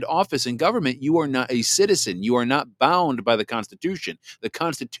appointed office in government, you are not a citizen. You are not bound by the Constitution. The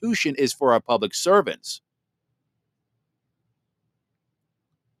Constitution is for our public servants.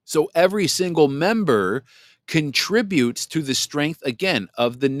 So every single member contributes to the strength, again,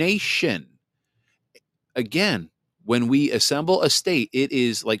 of the nation. Again, when we assemble a state, it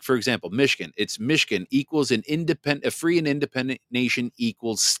is like, for example, Michigan. It's Michigan equals a free and independent nation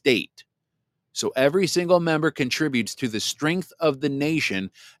equals state. So every single member contributes to the strength of the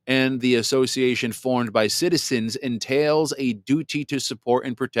nation, and the association formed by citizens entails a duty to support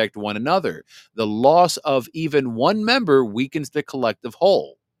and protect one another. The loss of even one member weakens the collective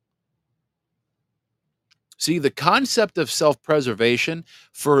whole. See, the concept of self-preservation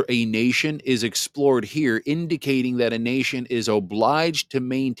for a nation is explored here, indicating that a nation is obliged to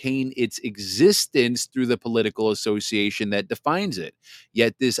maintain its existence through the political association that defines it.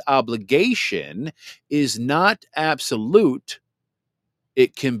 Yet this obligation is not absolute.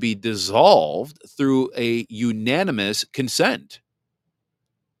 It can be dissolved through a unanimous consent.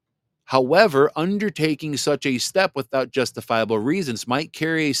 However, undertaking such a step without justifiable reasons might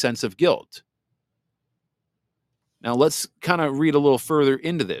carry a sense of guilt. Now let's kind of read a little further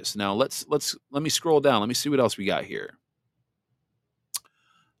into this. Now let me scroll down. Let me see what else we got here.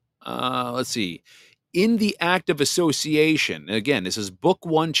 Let's see. In the act of association, again, this is book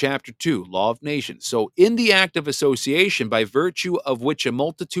 1, chapter 2, Law of Nations. So, in the act of association, by virtue of which a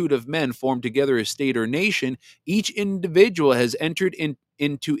multitude of men form together a state or nation, each individual has entered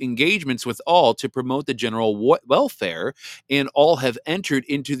into engagements with all to promote the general welfare, and all have entered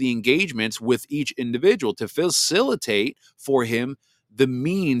into the engagements with each individual to facilitate for him the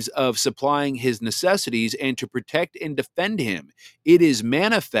means of supplying his necessities and to protect and defend him. It is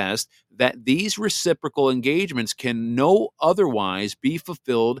manifest that these reciprocal engagements can no otherwise be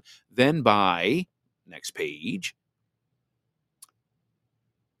fulfilled than by, next page,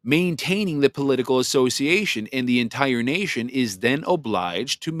 maintaining the political association, and the entire nation is then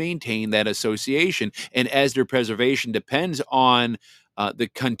obliged to maintain that association. And as their preservation depends on the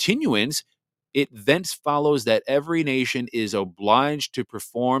continuance, it thence follows that every nation is obliged to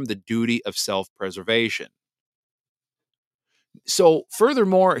perform the duty of self-preservation. So,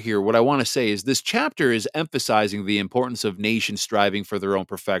 furthermore, here, what I want to say is this chapter is emphasizing the importance of nations striving for their own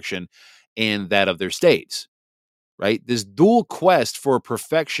perfection and that of their states, right? This dual quest for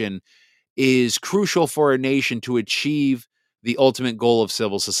perfection is crucial for a nation to achieve the ultimate goal of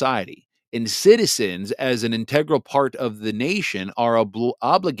civil society. And citizens, as an integral part of the nation, are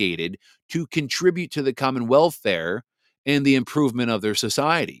obligated to contribute to the common welfare and the improvement of their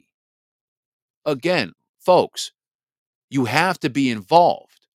society. Again, folks, you have to be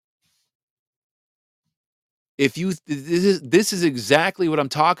involved. If you this is exactly what I'm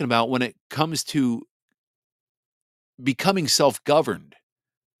talking about when it comes to becoming self-governed,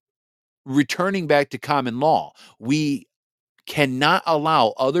 returning back to common law. We cannot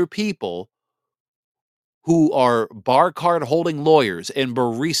allow other people who are bar card holding lawyers and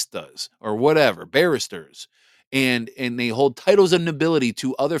baristas or whatever, barristers, and they hold titles of nobility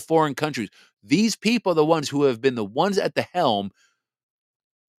to other foreign countries. These people are the ones who have been the ones at the helm,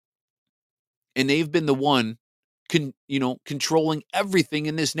 and they've been the one controlling everything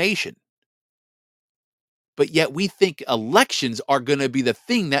in this nation. But yet we think elections are going to be the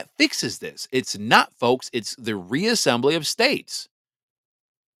thing that fixes this. It's not, folks. It's the reassembly of states.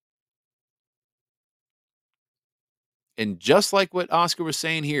 And just like what Oscar was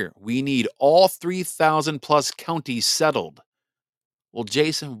saying here, we need all 3,000 plus counties settled. Well,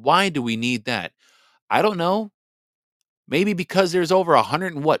 Jason, why do we need that? I don't know. Maybe because there's over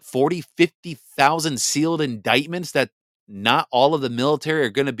 100 and what, 40, 50,000 sealed indictments that not all of the military are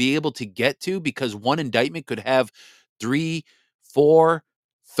going to be able to get to, because one indictment could have 3, 4,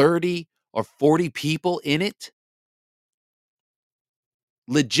 30, or 40 people in it.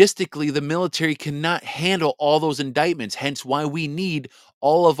 Logistically, the military cannot handle all those indictments. Hence, why we need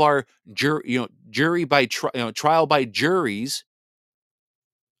all of our trial by juries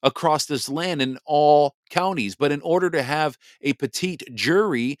across this land in all counties. But in order to have a petite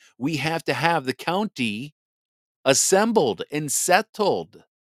jury, we have to have the county assembled and settled.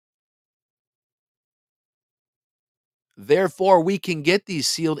 Therefore, we can get these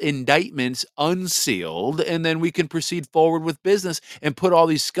sealed indictments unsealed, and then we can proceed forward with business and put all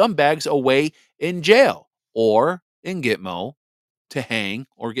these scumbags away in jail or in Gitmo to hang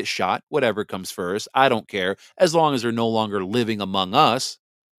or get shot, whatever comes first. I don't care, as long as they're no longer living among us.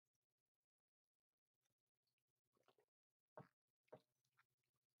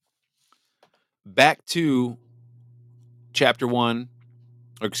 Back to chapter 1,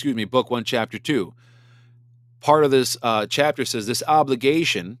 or excuse me, book 1, chapter 2. Part of this chapter says this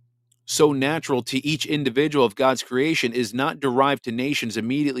obligation, so natural to each individual of God's creation, is not derived to nations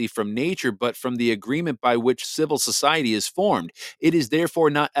immediately from nature, but from the agreement by which civil society is formed. It is therefore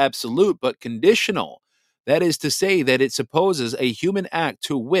not absolute, but conditional. That is to say, that it supposes a human act,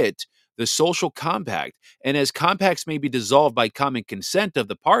 to wit, the social compact. And as compacts may be dissolved by common consent of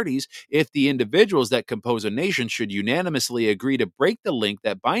the parties, if the individuals that compose a nation should unanimously agree to break the link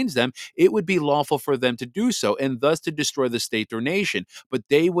that binds them, it would be lawful for them to do so, and thus to destroy the state or nation. But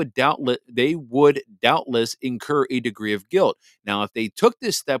they would doubtless incur a degree of guilt. Now, if they took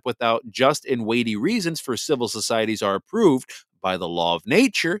this step without just and weighty reasons, for civil societies are approved by the law of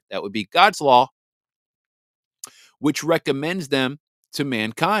nature, that would be God's law, which recommends them to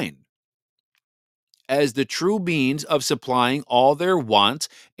mankind as the true means of supplying all their wants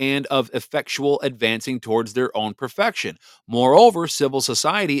and of effectual advancing towards their own perfection. Moreover, civil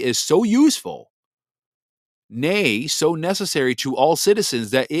society is so useful, nay, so necessary to all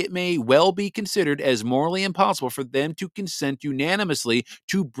citizens, that it may well be considered as morally impossible for them to consent unanimously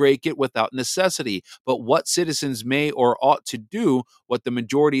to break it without necessity. But what citizens may or ought to do, what the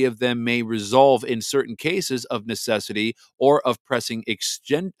majority of them may resolve in certain cases of necessity or of pressing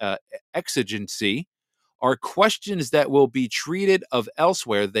exigency, are questions that will be treated of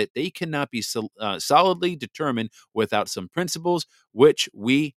elsewhere, that they cannot be solidly determined without some principles which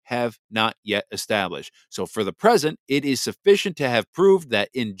we have not yet established. So for the present, it is sufficient to have proved that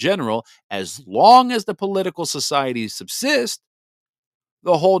in general, as long as the political societies subsist,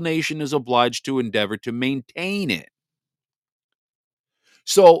 the whole nation is obliged to endeavor to maintain it.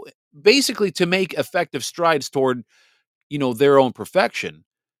 So basically, to make effective strides toward, their own perfection,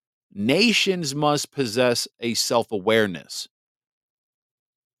 nations must possess a self-awareness,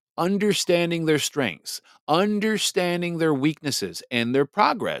 understanding their strengths, understanding their weaknesses and their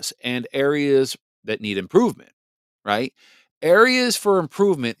progress and areas that need improvement, right? Areas for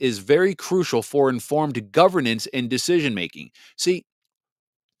improvement is very crucial for informed governance and decision making. See,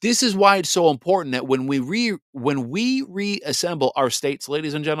 this is why it's so important that when we reassemble our states,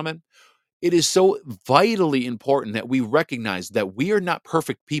 ladies and gentlemen, it is so vitally important that we recognize that we are not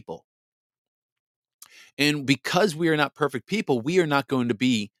perfect people. And because we are not perfect people, we are not going to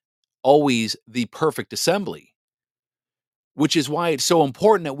be always the perfect assembly, which is why it's so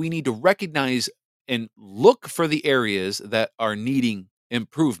important that we need to recognize and look for the areas that are needing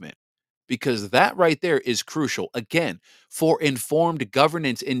improvement, because that right there is crucial, again, for informed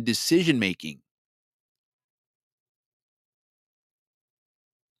governance and decision making.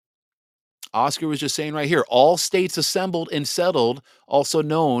 Oscar was just saying right here, all states assembled and settled, also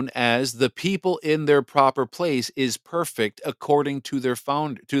known as the people in their proper place, is perfect according to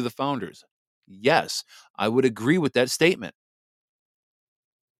the founders. Yes, I would agree with that statement.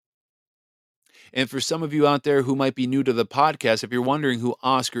 And for some of you out there who might be new to the podcast, if you're wondering who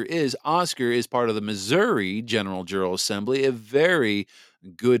Oscar is part of the Missouri General Assembly, a very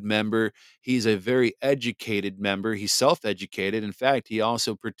good member. He's a very educated member. He's self-educated. In fact, he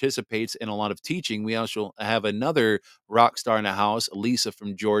also participates in a lot of teaching. We also have another rock star in the house, Lisa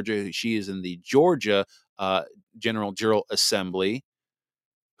from Georgia. She is in the Georgia General Assembly,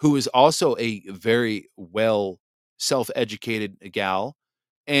 who is also a very well self-educated gal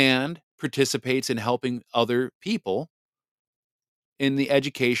and participates in helping other people in the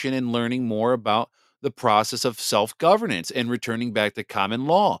education and learning more about the process of self-governance and returning back to common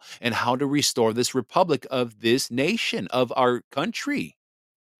law and how to restore this republic of this nation, of our country.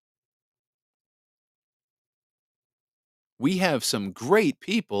 We have some great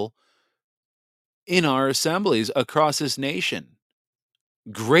people in our assemblies across this nation.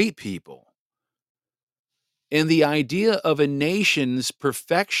 Great people. And the idea of a nation's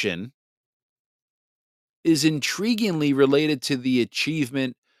perfection is intriguingly related to the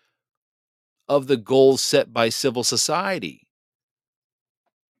achievement of the goals set by civil society.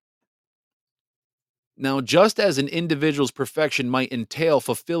 Now, just as an individual's perfection might entail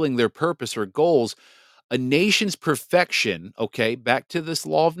fulfilling their purpose or goals, a nation's perfection, okay, back to this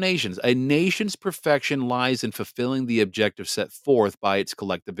law of nations, a nation's perfection lies in fulfilling the objective set forth by its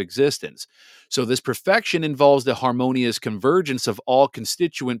collective existence. So, this perfection involves the harmonious convergence of all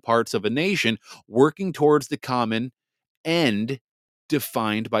constituent parts of a nation working towards the common end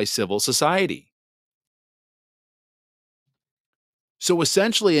defined by civil society. So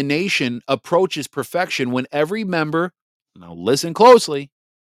essentially, a nation approaches perfection when every member, now listen closely,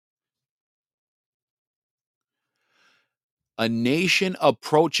 a nation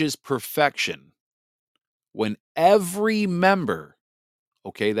approaches perfection when every member,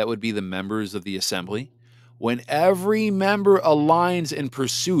 okay, that would be the members of the assembly, when every member aligns in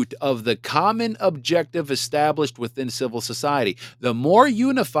pursuit of the common objective established within civil society. The more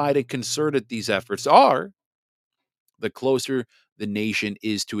unified and concerted these efforts are, the closer the nation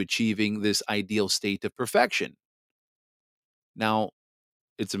is to achieving this ideal state of perfection. Now,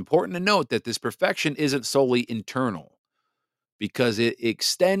 it's important to note that this perfection isn't solely internal because it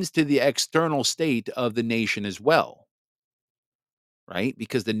extends to the external state of the nation as well, right?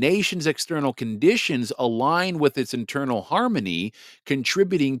 Because the nation's external conditions align with its internal harmony,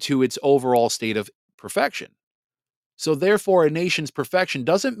 contributing to its overall state of perfection. So, therefore, a nation's perfection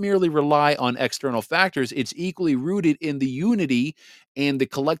doesn't merely rely on external factors, it's equally rooted in the unity and the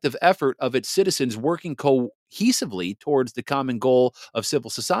collective effort of its citizens working cohesively towards the common goal of civil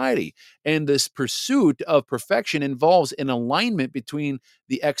society. And this pursuit of perfection involves an alignment between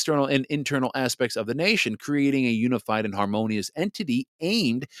the external and internal aspects of the nation, creating a unified and harmonious entity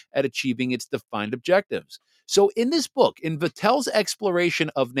aimed at achieving its defined objectives. So, in this book, in Vattel's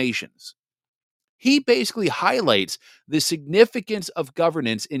exploration of nations, he basically highlights the significance of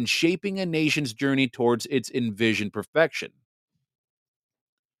governance in shaping a nation's journey towards its envisioned perfection.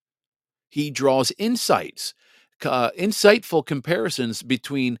 He draws insightful comparisons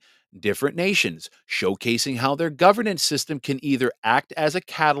between different nations, showcasing how their governance system can either act as a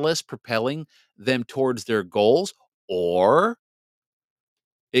catalyst propelling them towards their goals, or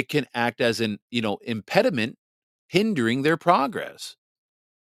it can act as an, impediment hindering their progress.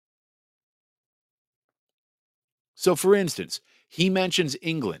 So, for instance, he mentions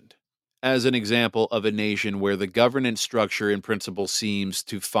England as an example of a nation where the governance structure in principle seems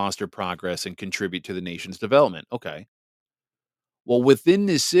to foster progress and contribute to the nation's development. Okay. Well, within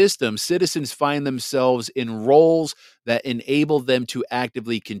this system, citizens find themselves in roles that enable them to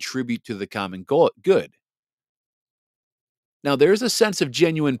actively contribute to the common good. Now, there's a sense of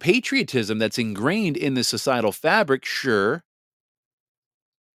genuine patriotism that's ingrained in the societal fabric, sure.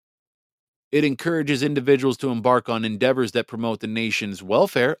 It encourages individuals to embark on endeavors that promote the nation's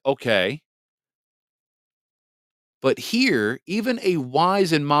welfare. Okay. But here, even a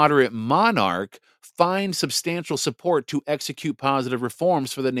wise and moderate monarch finds substantial support to execute positive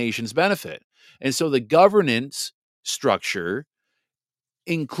reforms for the nation's benefit. And so the governance structure,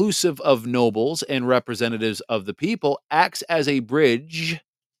 inclusive of nobles and representatives of the people, acts as a bridge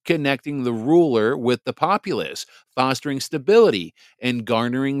connecting the ruler with the populace, fostering stability and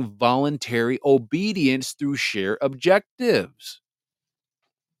garnering voluntary obedience through shared objectives.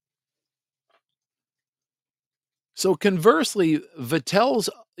 So conversely, Vattel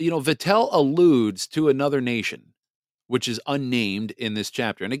alludes to another nation, which is unnamed in this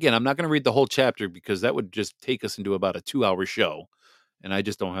chapter. And again, I'm not going to read the whole chapter because that would just take us into about a 2-hour show. And I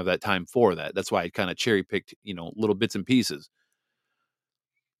just don't have that time for that. That's why I kind of cherry picked, little bits and pieces.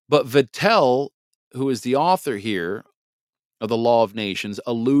 But Vattel, who is the author here of the Law of Nations,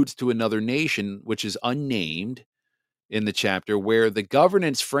 alludes to another nation, which is unnamed in the chapter, where the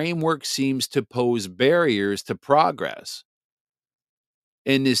governance framework seems to pose barriers to progress.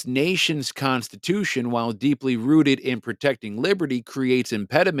 And this nation's constitution, while deeply rooted in protecting liberty, creates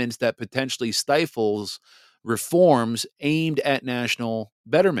impediments that potentially stifles reforms aimed at national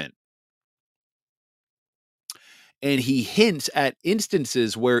betterment. And he hints at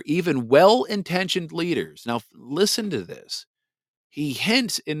instances where even well-intentioned leaders, now listen to this, He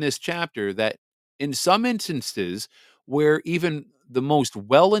hints in this chapter that in some instances where even the most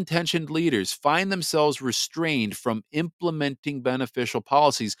well-intentioned leaders find themselves restrained from implementing beneficial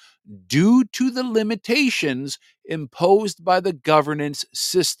policies due to the limitations imposed by the governance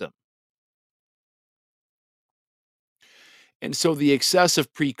system. And so the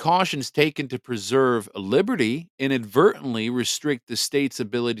excessive precautions taken to preserve liberty inadvertently restrict the state's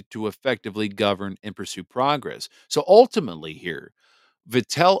ability to effectively govern and pursue progress. So ultimately, here,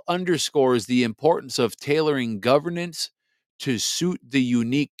 Vattel underscores the importance of tailoring governance to suit the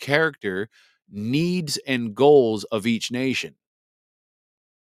unique character, needs, and goals of each nation.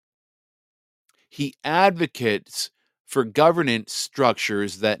 He advocates for governance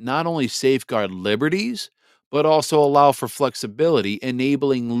structures that not only safeguard liberties, but also allow for flexibility,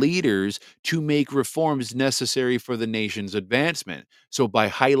 enabling leaders to make reforms necessary for the nation's advancement. So, by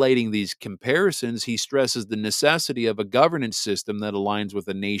highlighting these comparisons, he stresses the necessity of a governance system that aligns with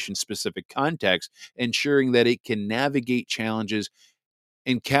a nation's specific context, ensuring that it can navigate challenges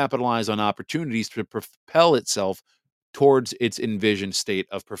and capitalize on opportunities to propel itself towards its envisioned state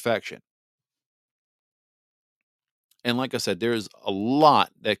of perfection. And like I said, there's a lot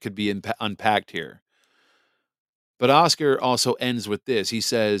that could be unpacked here. But Oscar also ends with this. He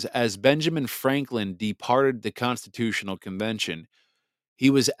says, as Benjamin Franklin departed the Constitutional Convention, he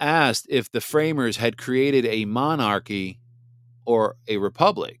was asked if the framers had created a monarchy or a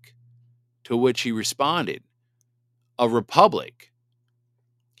republic, to which he responded, a republic.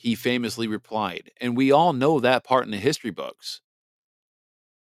 He famously replied, and we all know that part in the history books.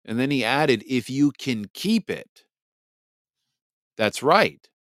 And then he added, if you can keep it. That's right.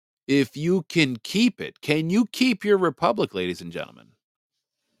 If you can keep it. Can you keep your republic, ladies and gentlemen?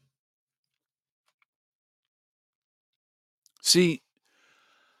 See,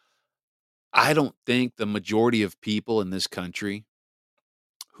 I don't think the majority of people in this country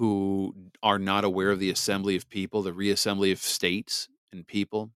who are not aware of the assembly of people, the reassembly of states and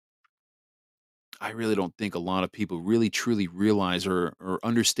people, I really don't think a lot of people really truly realize or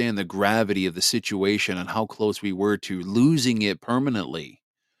understand the gravity of the situation and how close we were to losing it permanently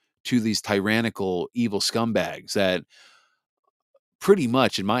to these tyrannical, evil scumbags that pretty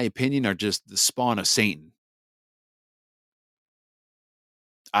much, in my opinion, are just the spawn of Satan.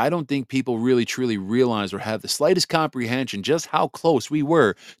 I don't think people really truly realize or have the slightest comprehension just how close we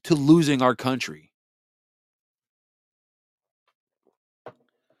were to losing our country.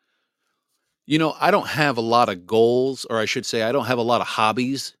 You know, I don't have a lot of goals, or I should say, I don't have a lot of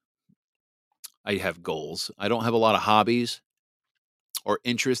hobbies. I have goals. I don't have a lot of hobbies or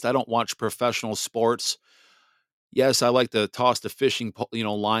interest. I don't watch professional sports. Yes, I like to toss the fishing,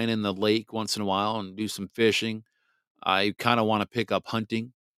 line in the lake once in a while and do some fishing. I kind of want to pick up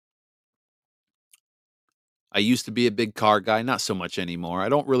hunting. I used to be a big car guy, not so much anymore. I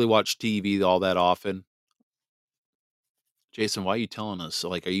don't really watch TV all that often. Jason, why are you telling us?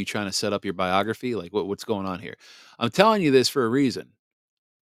 Like, are you trying to set up your biography? Like, what's going on here? I'm telling you this for a reason.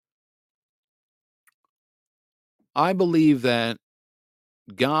 I believe that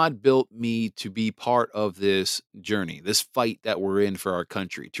God built me to be part of this journey, this fight that we're in for our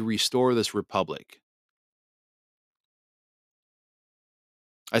country, to restore this republic.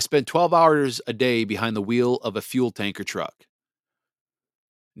 I spend 12 hours a day behind the wheel of a fuel tanker truck,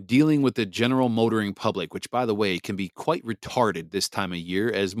 dealing with the general motoring public, which, by the way, can be quite retarded this time of year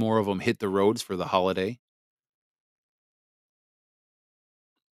as more of them hit the roads for the holiday.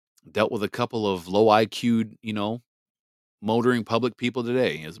 Dealt with a couple of low IQ, motoring public people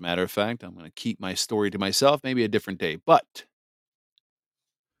today. As a matter of fact, I'm going to keep my story to myself, maybe a different day. But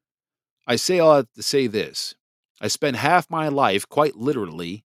I say all that to say this. I spend half my life, quite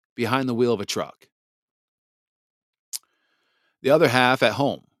literally, behind the wheel of a truck. The other half at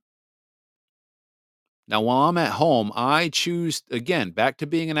home. Now, while I'm at home, I choose, again, back to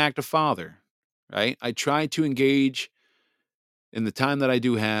being an active father, right? I try to engage in the time that I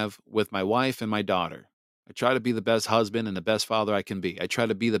do have with my wife and my daughter. I try to be the best husband and the best father I can be. I try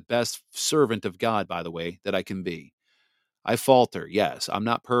to be the best servant of God, by the way, that I can be. I falter. Yes, I'm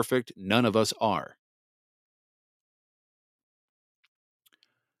not perfect. None of us are.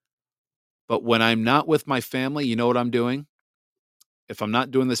 But when I'm not with my family, you know what I'm doing? If I'm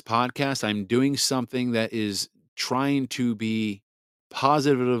not doing this podcast, I'm doing something that is trying to be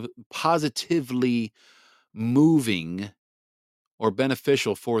positively moving or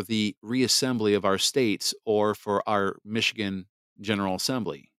beneficial for the reassembly of our states or for our Michigan General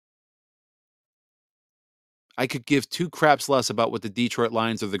Assembly. I could give two craps less about what the Detroit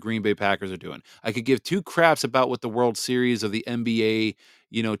Lions or the Green Bay Packers are doing. I could give two craps about what the World Series or the NBA,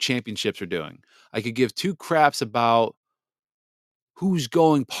 championships are doing. I could give two craps about who's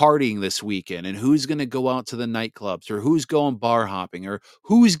going partying this weekend and who's going to go out to the nightclubs or who's going bar hopping or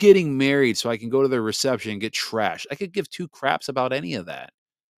who's getting married so I can go to their reception and get trashed. I could give two craps about any of that.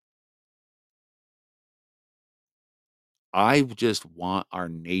 I just want our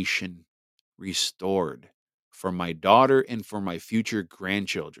nation restored for my daughter and for my future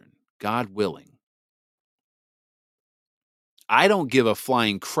grandchildren, God willing. I don't give a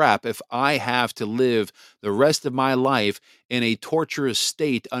flying crap if I have to live the rest of my life in a torturous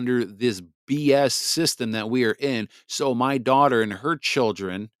state under this BS system that we are in, so my daughter and her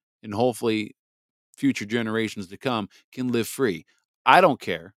children, and hopefully future generations to come, can live free. I don't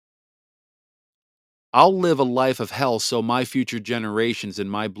care. I'll live a life of hell so my future generations and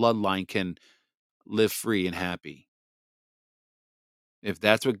my bloodline can live free and happy. If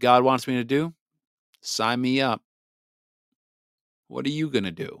that's what God wants me to do, sign me up. What are you going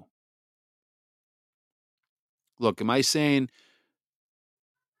to do? Look, am I saying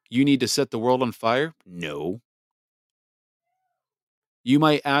you need to set the world on fire? No. You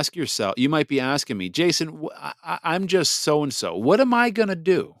might ask yourself, you might be asking me, Jason, I'm just so and so. What am I going to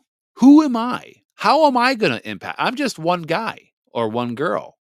do? Who am I? How am I going to impact? I'm just one guy or one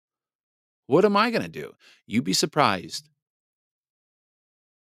girl. What am I going to do? You'd be surprised.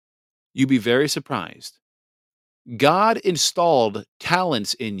 You'd be very surprised. God installed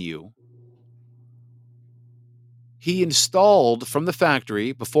talents in you. He installed from the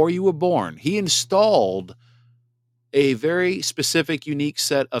factory before you were born. He installed a very specific, unique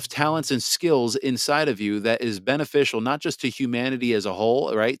set of talents and skills inside of you that is beneficial not just to humanity as a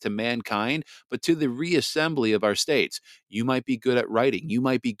whole, right, to mankind, but to the reassembly of our states. You might be good at writing. You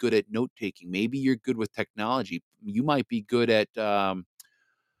might be good at note taking. Maybe you're good with technology. You might be good at, I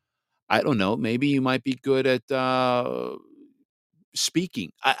don't know, maybe you might be good at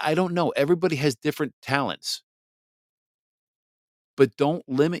speaking. I don't know. Everybody has different talents. But don't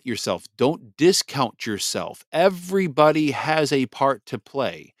limit yourself. Don't discount yourself. Everybody has a part to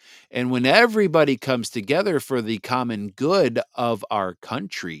play. And when everybody comes together for the common good of our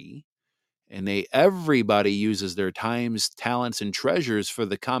country, and everybody uses their times, talents, and treasures for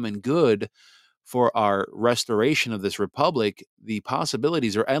the common good for our restoration of this republic, the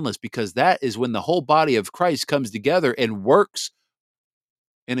possibilities are endless because that is when the whole body of Christ comes together and works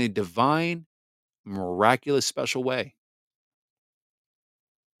in a divine, miraculous, special way.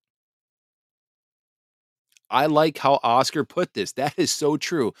 I like how Oscar put this. That is so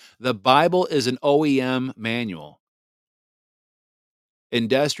true. The Bible is an OEM manual.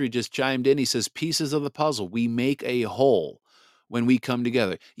 Industry just chimed in. He says, pieces of the puzzle. We make a whole when we come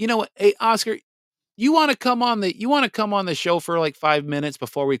together. You know what? Hey, Oscar, you want to come on the show for like 5 minutes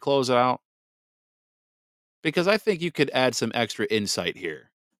before we close it out? Because I think you could add some extra insight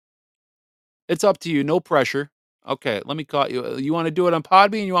here. It's up to you. No pressure. Okay, let me call you. You want to do it on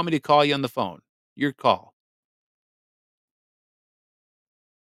Podbean? You want me to call you on the phone? Your call.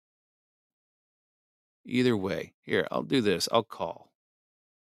 Either way. Here, I'll do this. I'll call.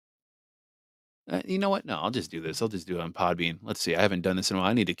 You know what? No, I'll just do this. I'll just do it on Podbean. Let's see. I haven't done this in a while.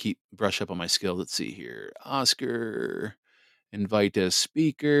 I need to brush up on my skills. Let's see here. Oscar, invite as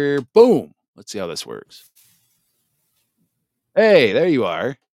speaker. Boom. Let's see how this works. Hey, there you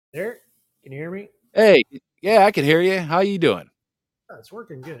are. There, can you hear me? Hey, yeah, I can hear you. How you doing? Oh, it's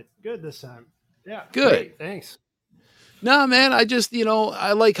working good. Good this time. Yeah. Good. Great, thanks. No, man, I just,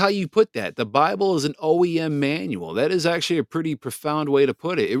 I like how you put that. The Bible is an OEM manual. That is actually a pretty profound way to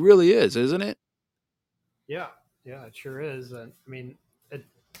put it. It really is, isn't it? Yeah. Yeah, it sure is. And I mean,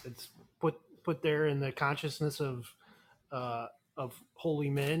 it's put there in the consciousness of holy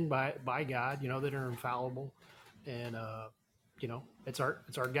men by God, that are infallible, and it's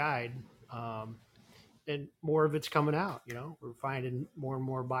our guide. And more of it's coming out. We're finding more and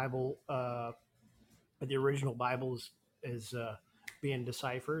more Bible. The original Bible is being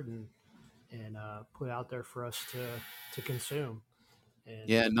deciphered and put out there for us to consume. And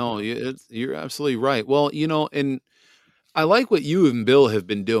Yeah, no, you're absolutely right. Well, and I like what you and Bill have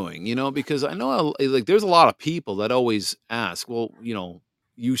been doing, because I know like there's a lot of people that always ask, well,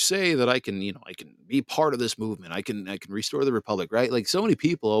 you say that I can be part of this movement. I can restore the republic, right? Like so many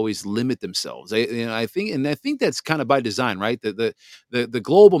people always limit themselves. I think that's kind of by design, right? The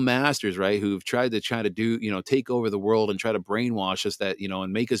global masters, right, who've tried to do, take over the world and try to brainwash us that,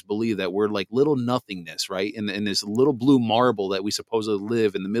 and make us believe that we're like little nothingness, right? In this little blue marble that we supposedly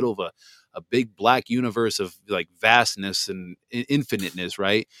live in the middle of a big black universe of like vastness and infiniteness,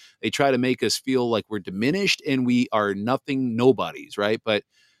 right? They try to make us feel like we're diminished and we are nothing, nobodies, right? But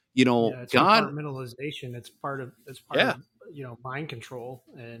it's God, compartmentalization. It's part of yeah, mind control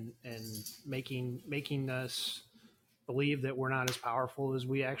and making us believe that we're not as powerful as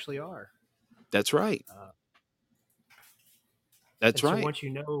we actually are. That's right. That's And so right. once you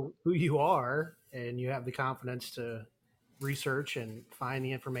know who you are and you have the confidence to research and find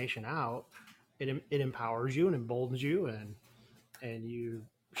the information out, it empowers you and emboldens you, and you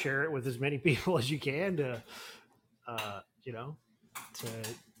share it with as many people as you can to, you know,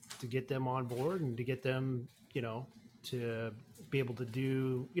 to get them on board and to get them, you know, to be able to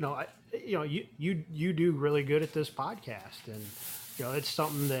do, you know, you do really good at this podcast, and you know, it's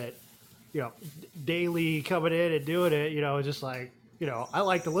something that, you know, daily coming in and doing it, you know, just like, you know, I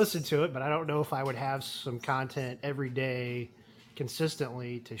like to listen to it, but I don't know if I would have some content every day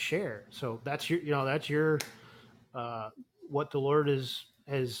consistently to share. So that's your, you know, that's your, what the Lord has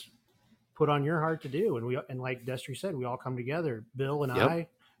put on your heart to do. And like Destry said, we all come together, Bill and Yep. I,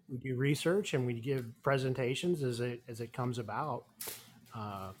 we do research and we give presentations as it comes about.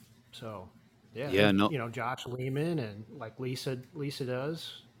 So yeah, Yeah. and No. you know, Josh Lehman and like Lisa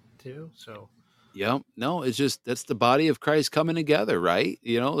does too. So Yep. No, it's just that's the body of Christ coming together, right?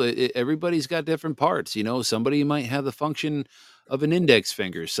 You know, everybody's got different parts. You know, somebody might have the function of an index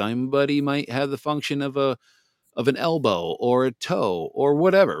finger. Somebody might have the function of an elbow or a toe or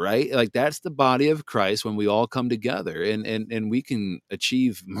whatever, right? Like that's the body of Christ when we all come together, and we can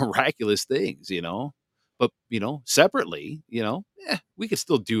achieve miraculous things, you know. But you know, separately, you know, we could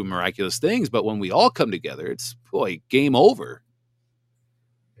still do miraculous things. But when we all come together, it's boy, game over.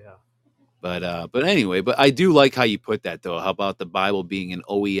 yeah. But anyway, but I do like how you put that though. How about the Bible being an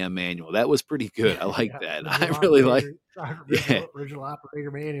OEM manual? That was pretty good. I like Yeah, that. I really like. Yeah, original operator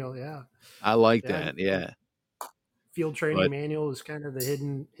manual. Yeah, I like yeah. that. Yeah, Field training but manual is kind of the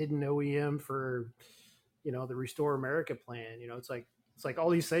hidden OEM for, you know, the Restore America plan. You know, it's like all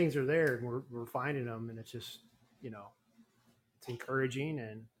these things are there, and we're finding them, and it's just, you know, it's encouraging,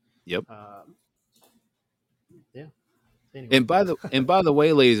 and yep. yeah. Anyway, And by the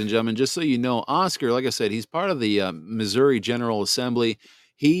way, ladies and gentlemen, just so you know, Oscar, like I said, he's part of the Missouri General Assembly.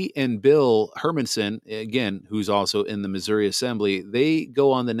 He and Bill Hermanson, again, who's also in the Missouri Assembly, they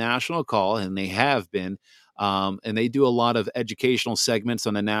go on the national call, and they have been, and they do a lot of educational segments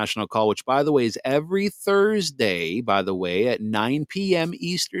on the national call, which, by the way, is every Thursday, by the way, at 9 p.m.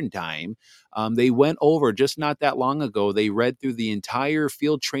 Eastern time. They went over just not that long ago. They read through the entire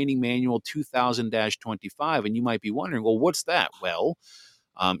Field Training Manual 2000-25, and you might be wondering, well, what's that? Well,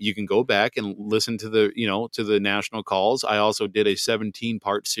 you can go back and listen to the, you know, to the national calls. I also did a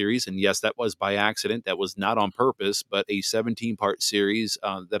 17-part series, and yes, that was by accident. That was not on purpose, but a 17-part series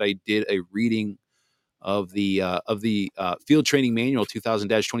that I did a reading of the Field Training Manual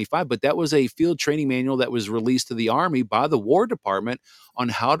 2000-25, but that was a field training manual that was released to the Army by the War Department on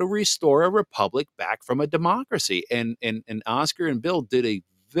how to restore a republic back from a democracy. And Oscar and Bill did a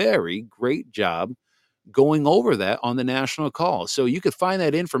very great job going over that on the national call. So you could find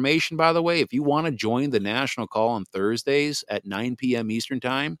that information, by the way, if you want to join the national call on Thursdays at 9 p.m. Eastern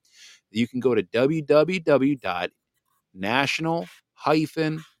time. You can go to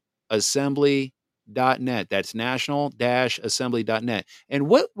national-assembly.net. That's national-assembly.net. And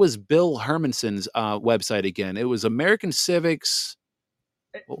what was Bill Hermanson's website again? It was American Civics.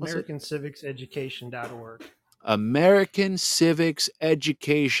 What was it? AmericanCivicsEducation.org.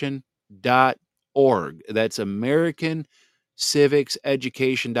 AmericanCivicsEducation.org. That's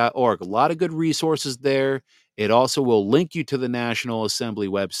AmericanCivicsEducation.org. A lot of good resources there. It also will link you to the National Assembly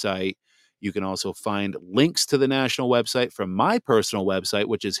website. You can also find links to the national website from my personal website,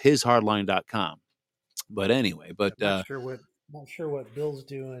 which is hishardline.com. But anyway, I'm not sure what Bill's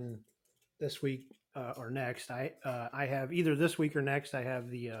doing this week or next. I have either this week or next. I have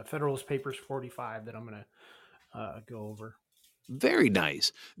the Federalist Papers 45 that I'm going to go over. very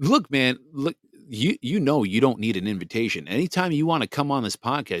nice. Look, man, look, you know you don't need an invitation. Anytime you want to come on this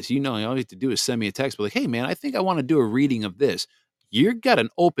podcast, you know all you have to do is send me a text. Be like, hey, man, I think I want to do a reading of this. You got an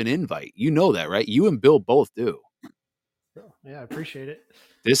open invite. You know that, right? You and Bill both do. Yeah, I appreciate it.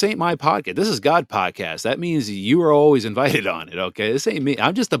 This ain't my podcast. This is God podcast. That means you are always invited on it. Okay, this ain't me.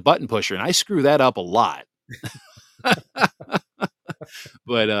 I'm just a button pusher, and I screw that up a lot.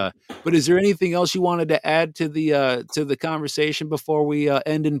 But is there anything else you wanted to add to the conversation before we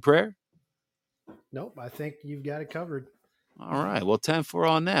end in prayer? Nope, I think you've got it covered. All right. Well, 10-4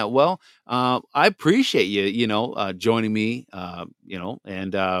 on that. Well, I appreciate you, joining me,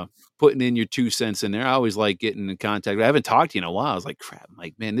 and putting in your 2 cents in there. I always like getting in contact. I haven't talked to you in a while. I was like, crap, I'm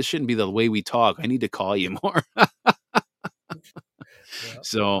like, man, this shouldn't be the way we talk. I need to call you more. Well,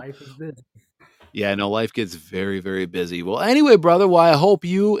 So, life is busy. yeah, no, life gets very, very busy. Well, anyway, brother, well, I hope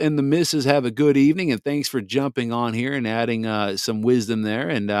you and the missus have a good evening, and thanks for jumping on here and adding some wisdom there.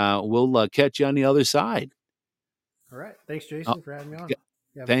 And we'll catch you on the other side. All right. Thanks, Uh, Jason, for having me on. g-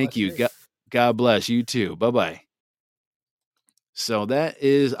 You have a Thank blessed you. day. God bless you too. Bye-bye. So that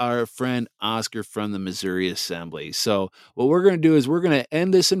is our friend Oscar from the Missouri Assembly. So what we're going to do is we're going to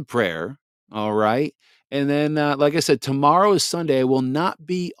end this in prayer. All right. And then, like I said, tomorrow is Sunday. I will not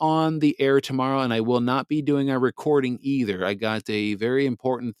be on the air tomorrow, and I will not be doing a recording either. I got a very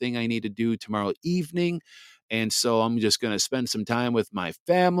important thing I need to do tomorrow evening. And so I'm just going to spend some time with my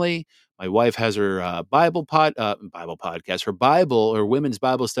family. My wife has her Bible podcast, her Bible or women's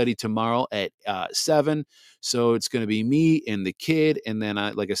Bible study tomorrow at 7. So it's going to be me and the kid. And then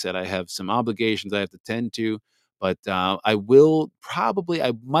like I said, I have some obligations I have to tend to, but I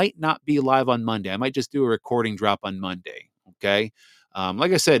might not be live on Monday. I might just do a recording drop on Monday. Okay.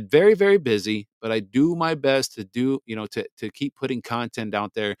 Like I said, very, very busy, but I do my best to to keep putting content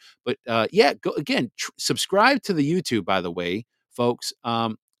out there. But yeah, go again, subscribe to the YouTube, by the way, folks.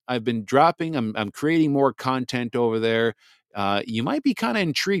 I've been dropping, I'm creating more content over there. You might be kind of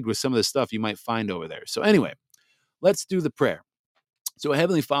intrigued with some of the stuff you might find over there. So anyway, let's do the prayer. So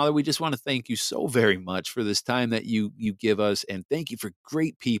Heavenly Father, we just want to thank you so very much for this time that you give us, and thank you for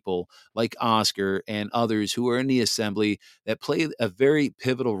great people like Oscar and others who are in the assembly that play a very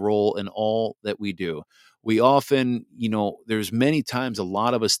pivotal role in all that we do. We often, there's many times a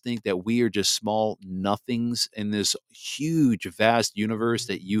lot of us think that we are just small nothings in this huge, vast universe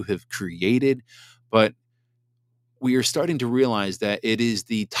that you have created, but we are starting to realize that it is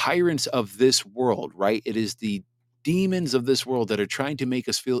the tyrants of this world, right? It is the demons of this world that are trying to make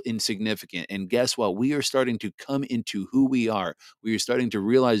us feel insignificant. And guess what? We are starting to come into who we are. We are starting to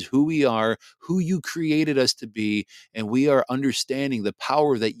realize who we are, who you created us to be, and we are understanding the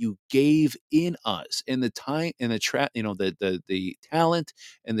power that you gave in us, and the time and the talent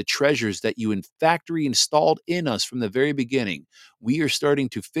and the treasures that you in factory installed in us from the very beginning. We are starting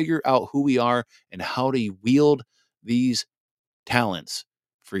to figure out who we are and how to wield these talents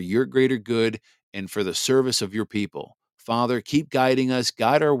for your greater good and for the service of your people. Father, keep guiding us,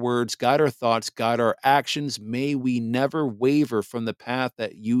 guide our words, guide our thoughts, guide our actions. May we never waver from the path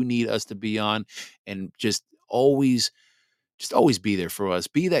that you need us to be on, and just always be there for us.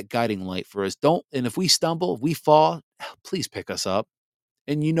 Be that guiding light for us. And if we stumble, if we fall, please pick us up.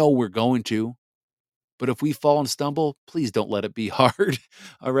 And we're going to. But if we fall and stumble, please don't let it be hard.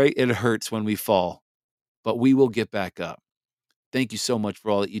 All right? It hurts when we fall, but we will get back up. Thank you so much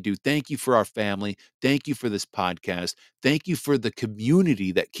for all that you do. Thank you for our family. Thank you for this podcast. Thank you for the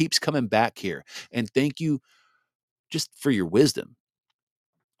community that keeps coming back here. And thank you just for your wisdom.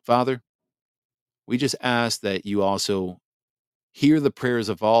 Father, we just ask that you also hear the prayers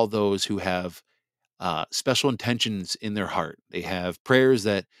of all those who have special intentions in their heart. They have prayers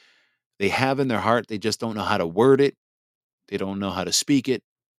that they have in their heart. They just don't know how to word it. They don't know how to speak it.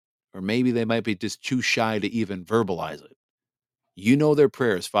 Or maybe they might be just too shy to even verbalize it. You know their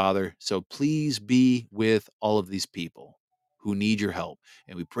prayers, Father. So please be with all of these people who need your help.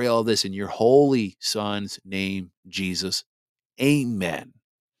 And we pray all this in your holy Son's name, Jesus. Amen.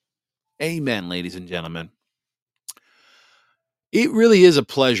 Amen, ladies and gentlemen. It really is a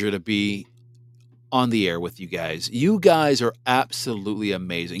pleasure to be on the air with you guys. You guys are absolutely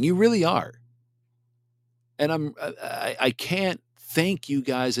amazing. You really are. And I can't thank you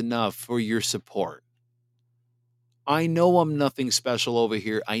guys enough for your support. I know I'm nothing special over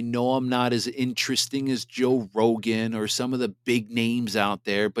here. I know I'm not as interesting as Joe Rogan or some of the big names out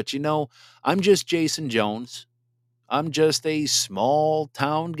there, but I'm just Jason Jones. I'm just a small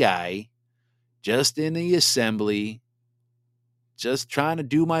town guy, just in the assembly, just trying to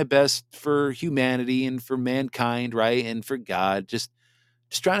do my best for humanity and for mankind, right? And for God, just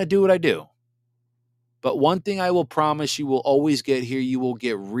trying to do what I do. But one thing I will promise you will always get here, you will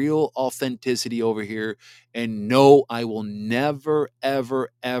get real authenticity over here. And no, I will never, ever,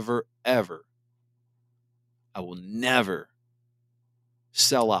 ever, ever, I will never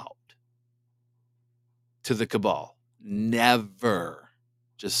sell out to the cabal. Never.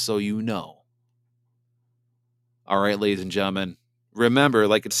 Just so you know. All right, ladies and gentlemen, remember,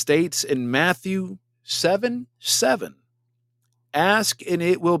 like it states in Matthew 7:7, ask and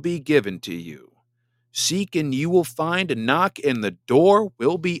it will be given to you. Seek and you will find, and knock and the door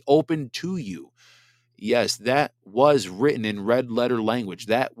will be opened to you. Yes, that was written in red letter language.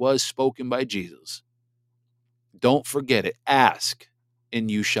 That was spoken by Jesus. Don't forget it. Ask and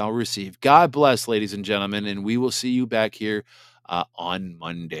you shall receive. God bless, ladies and gentlemen, and we will see you back here on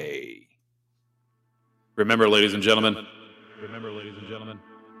Monday. Remember, ladies and gentlemen,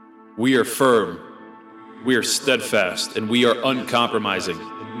 we are firm, we are steadfast, and we are uncompromising.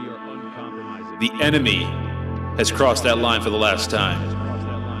 The enemy has crossed that line for the last time.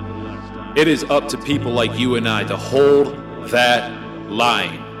 It is up to people like you and I to hold that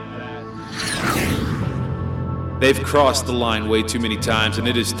line. They've crossed the line way too many times, and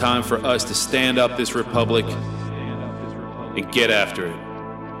it is time for us to stand up this republic and get after it.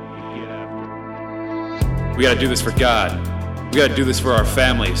 We gotta do this for God. We gotta do this for our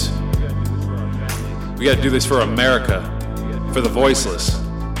families. We gotta do this for America, for the voiceless.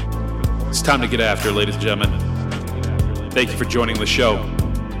 It's time to get after it, ladies and gentlemen. Thank you for joining the show.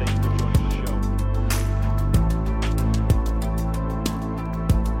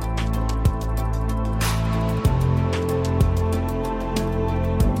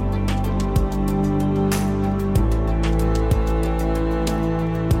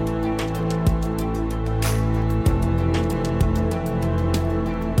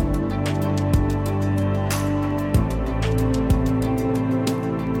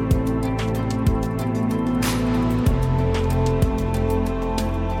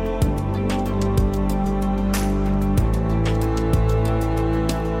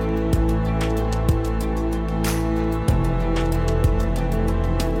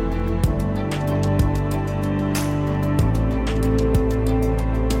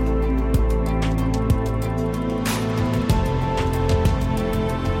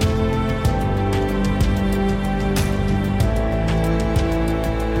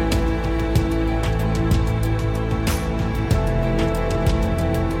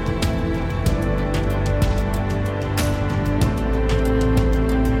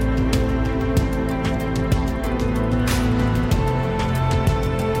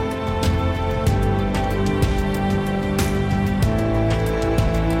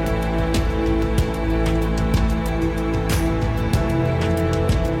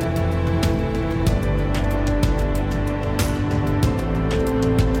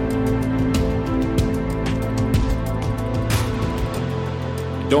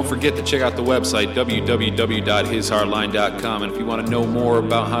 Don't forget to check out the website, www.hishardline.com. And if you want to know more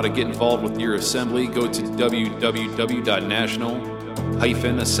about how to get involved with your assembly, go to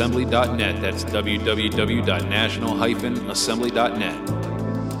www.national-assembly.net. That's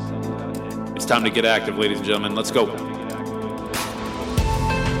www.national-assembly.net. It's time to get active, ladies and gentlemen. Let's go.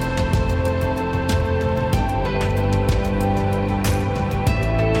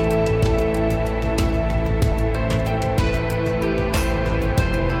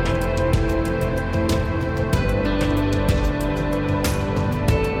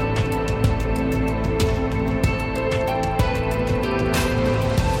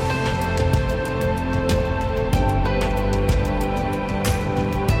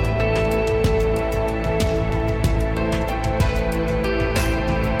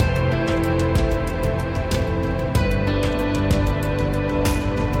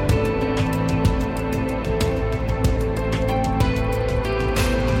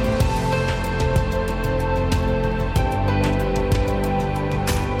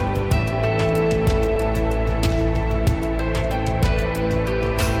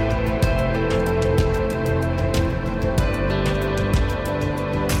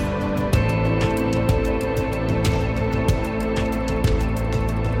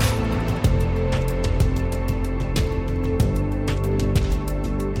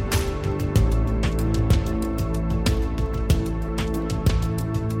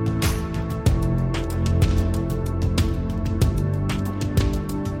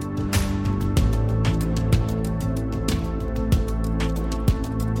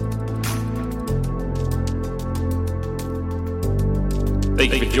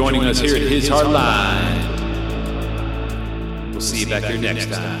 Thank you for joining us here at His Hard Line. We'll see you back here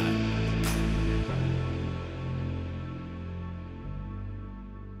next time.